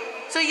रखोगे,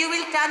 so you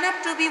will turn up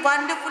to be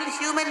wonderful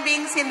human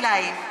beings in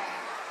life.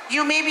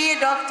 You may be a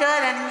doctor,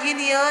 an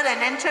engineer,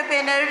 an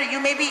entrepreneur, you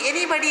may be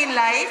anybody in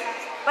life,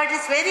 but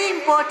it's very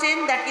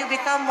important that you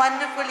become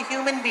wonderful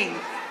human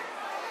beings.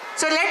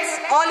 So let's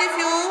all of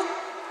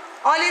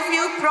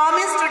you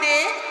promise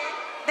today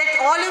that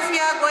all of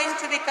you are going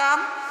to become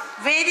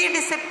very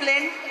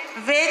disciplined,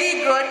 very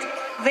good,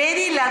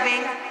 very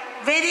loving,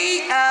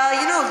 very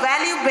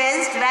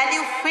value-based,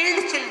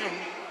 value-filled children.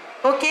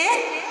 Okay?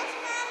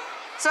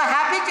 So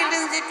happy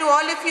Children's Day to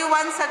all of you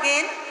once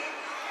again.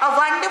 A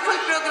wonderful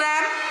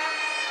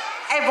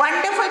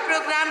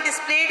program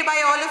displayed by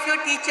all of your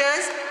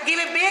teachers. Give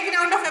a big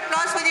round of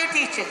applause for your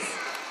teachers.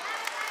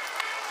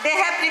 They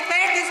have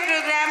prepared this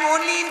program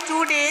only in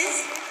 2 days.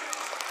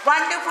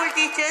 Wonderful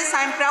teachers,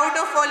 I'm proud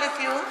of all of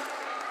you.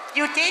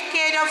 You take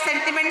care of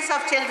sentiments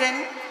of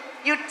children.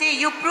 You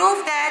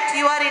prove that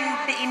you are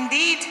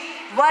indeed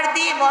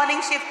worthy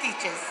morning shift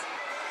teachers.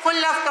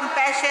 Full of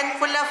compassion,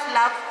 full of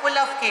love, full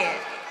of care.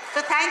 So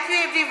thank you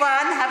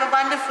everyone. Have a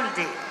wonderful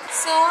day.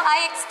 So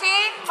I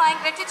extend my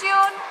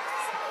gratitude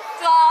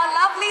to our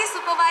lovely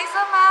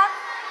supervisor ma'am,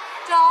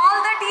 to all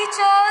the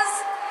teachers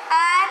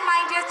and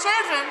my dear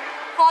children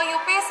for your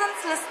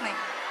patience listening.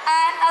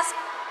 And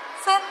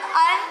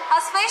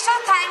a special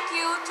thank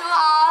you to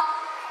our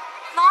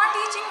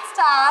non-teaching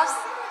staffs,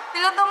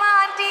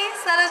 Tilotoma auntie,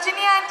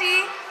 Sarojini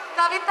auntie,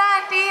 Kavita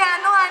auntie,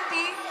 Anu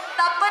auntie,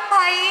 Tappan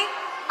bhai,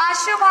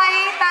 Ashu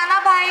bhai,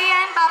 Tana bhai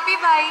and Bapi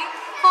bhai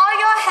for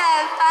your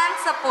help and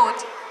support.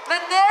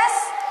 With this,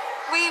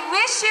 we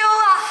wish you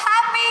a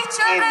happy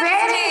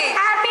Children's Day.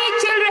 Happy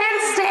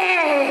Children's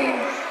Day.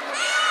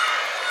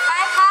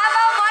 And have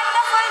a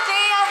wonderful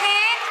day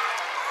ahead.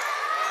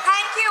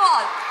 Thank you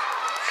all.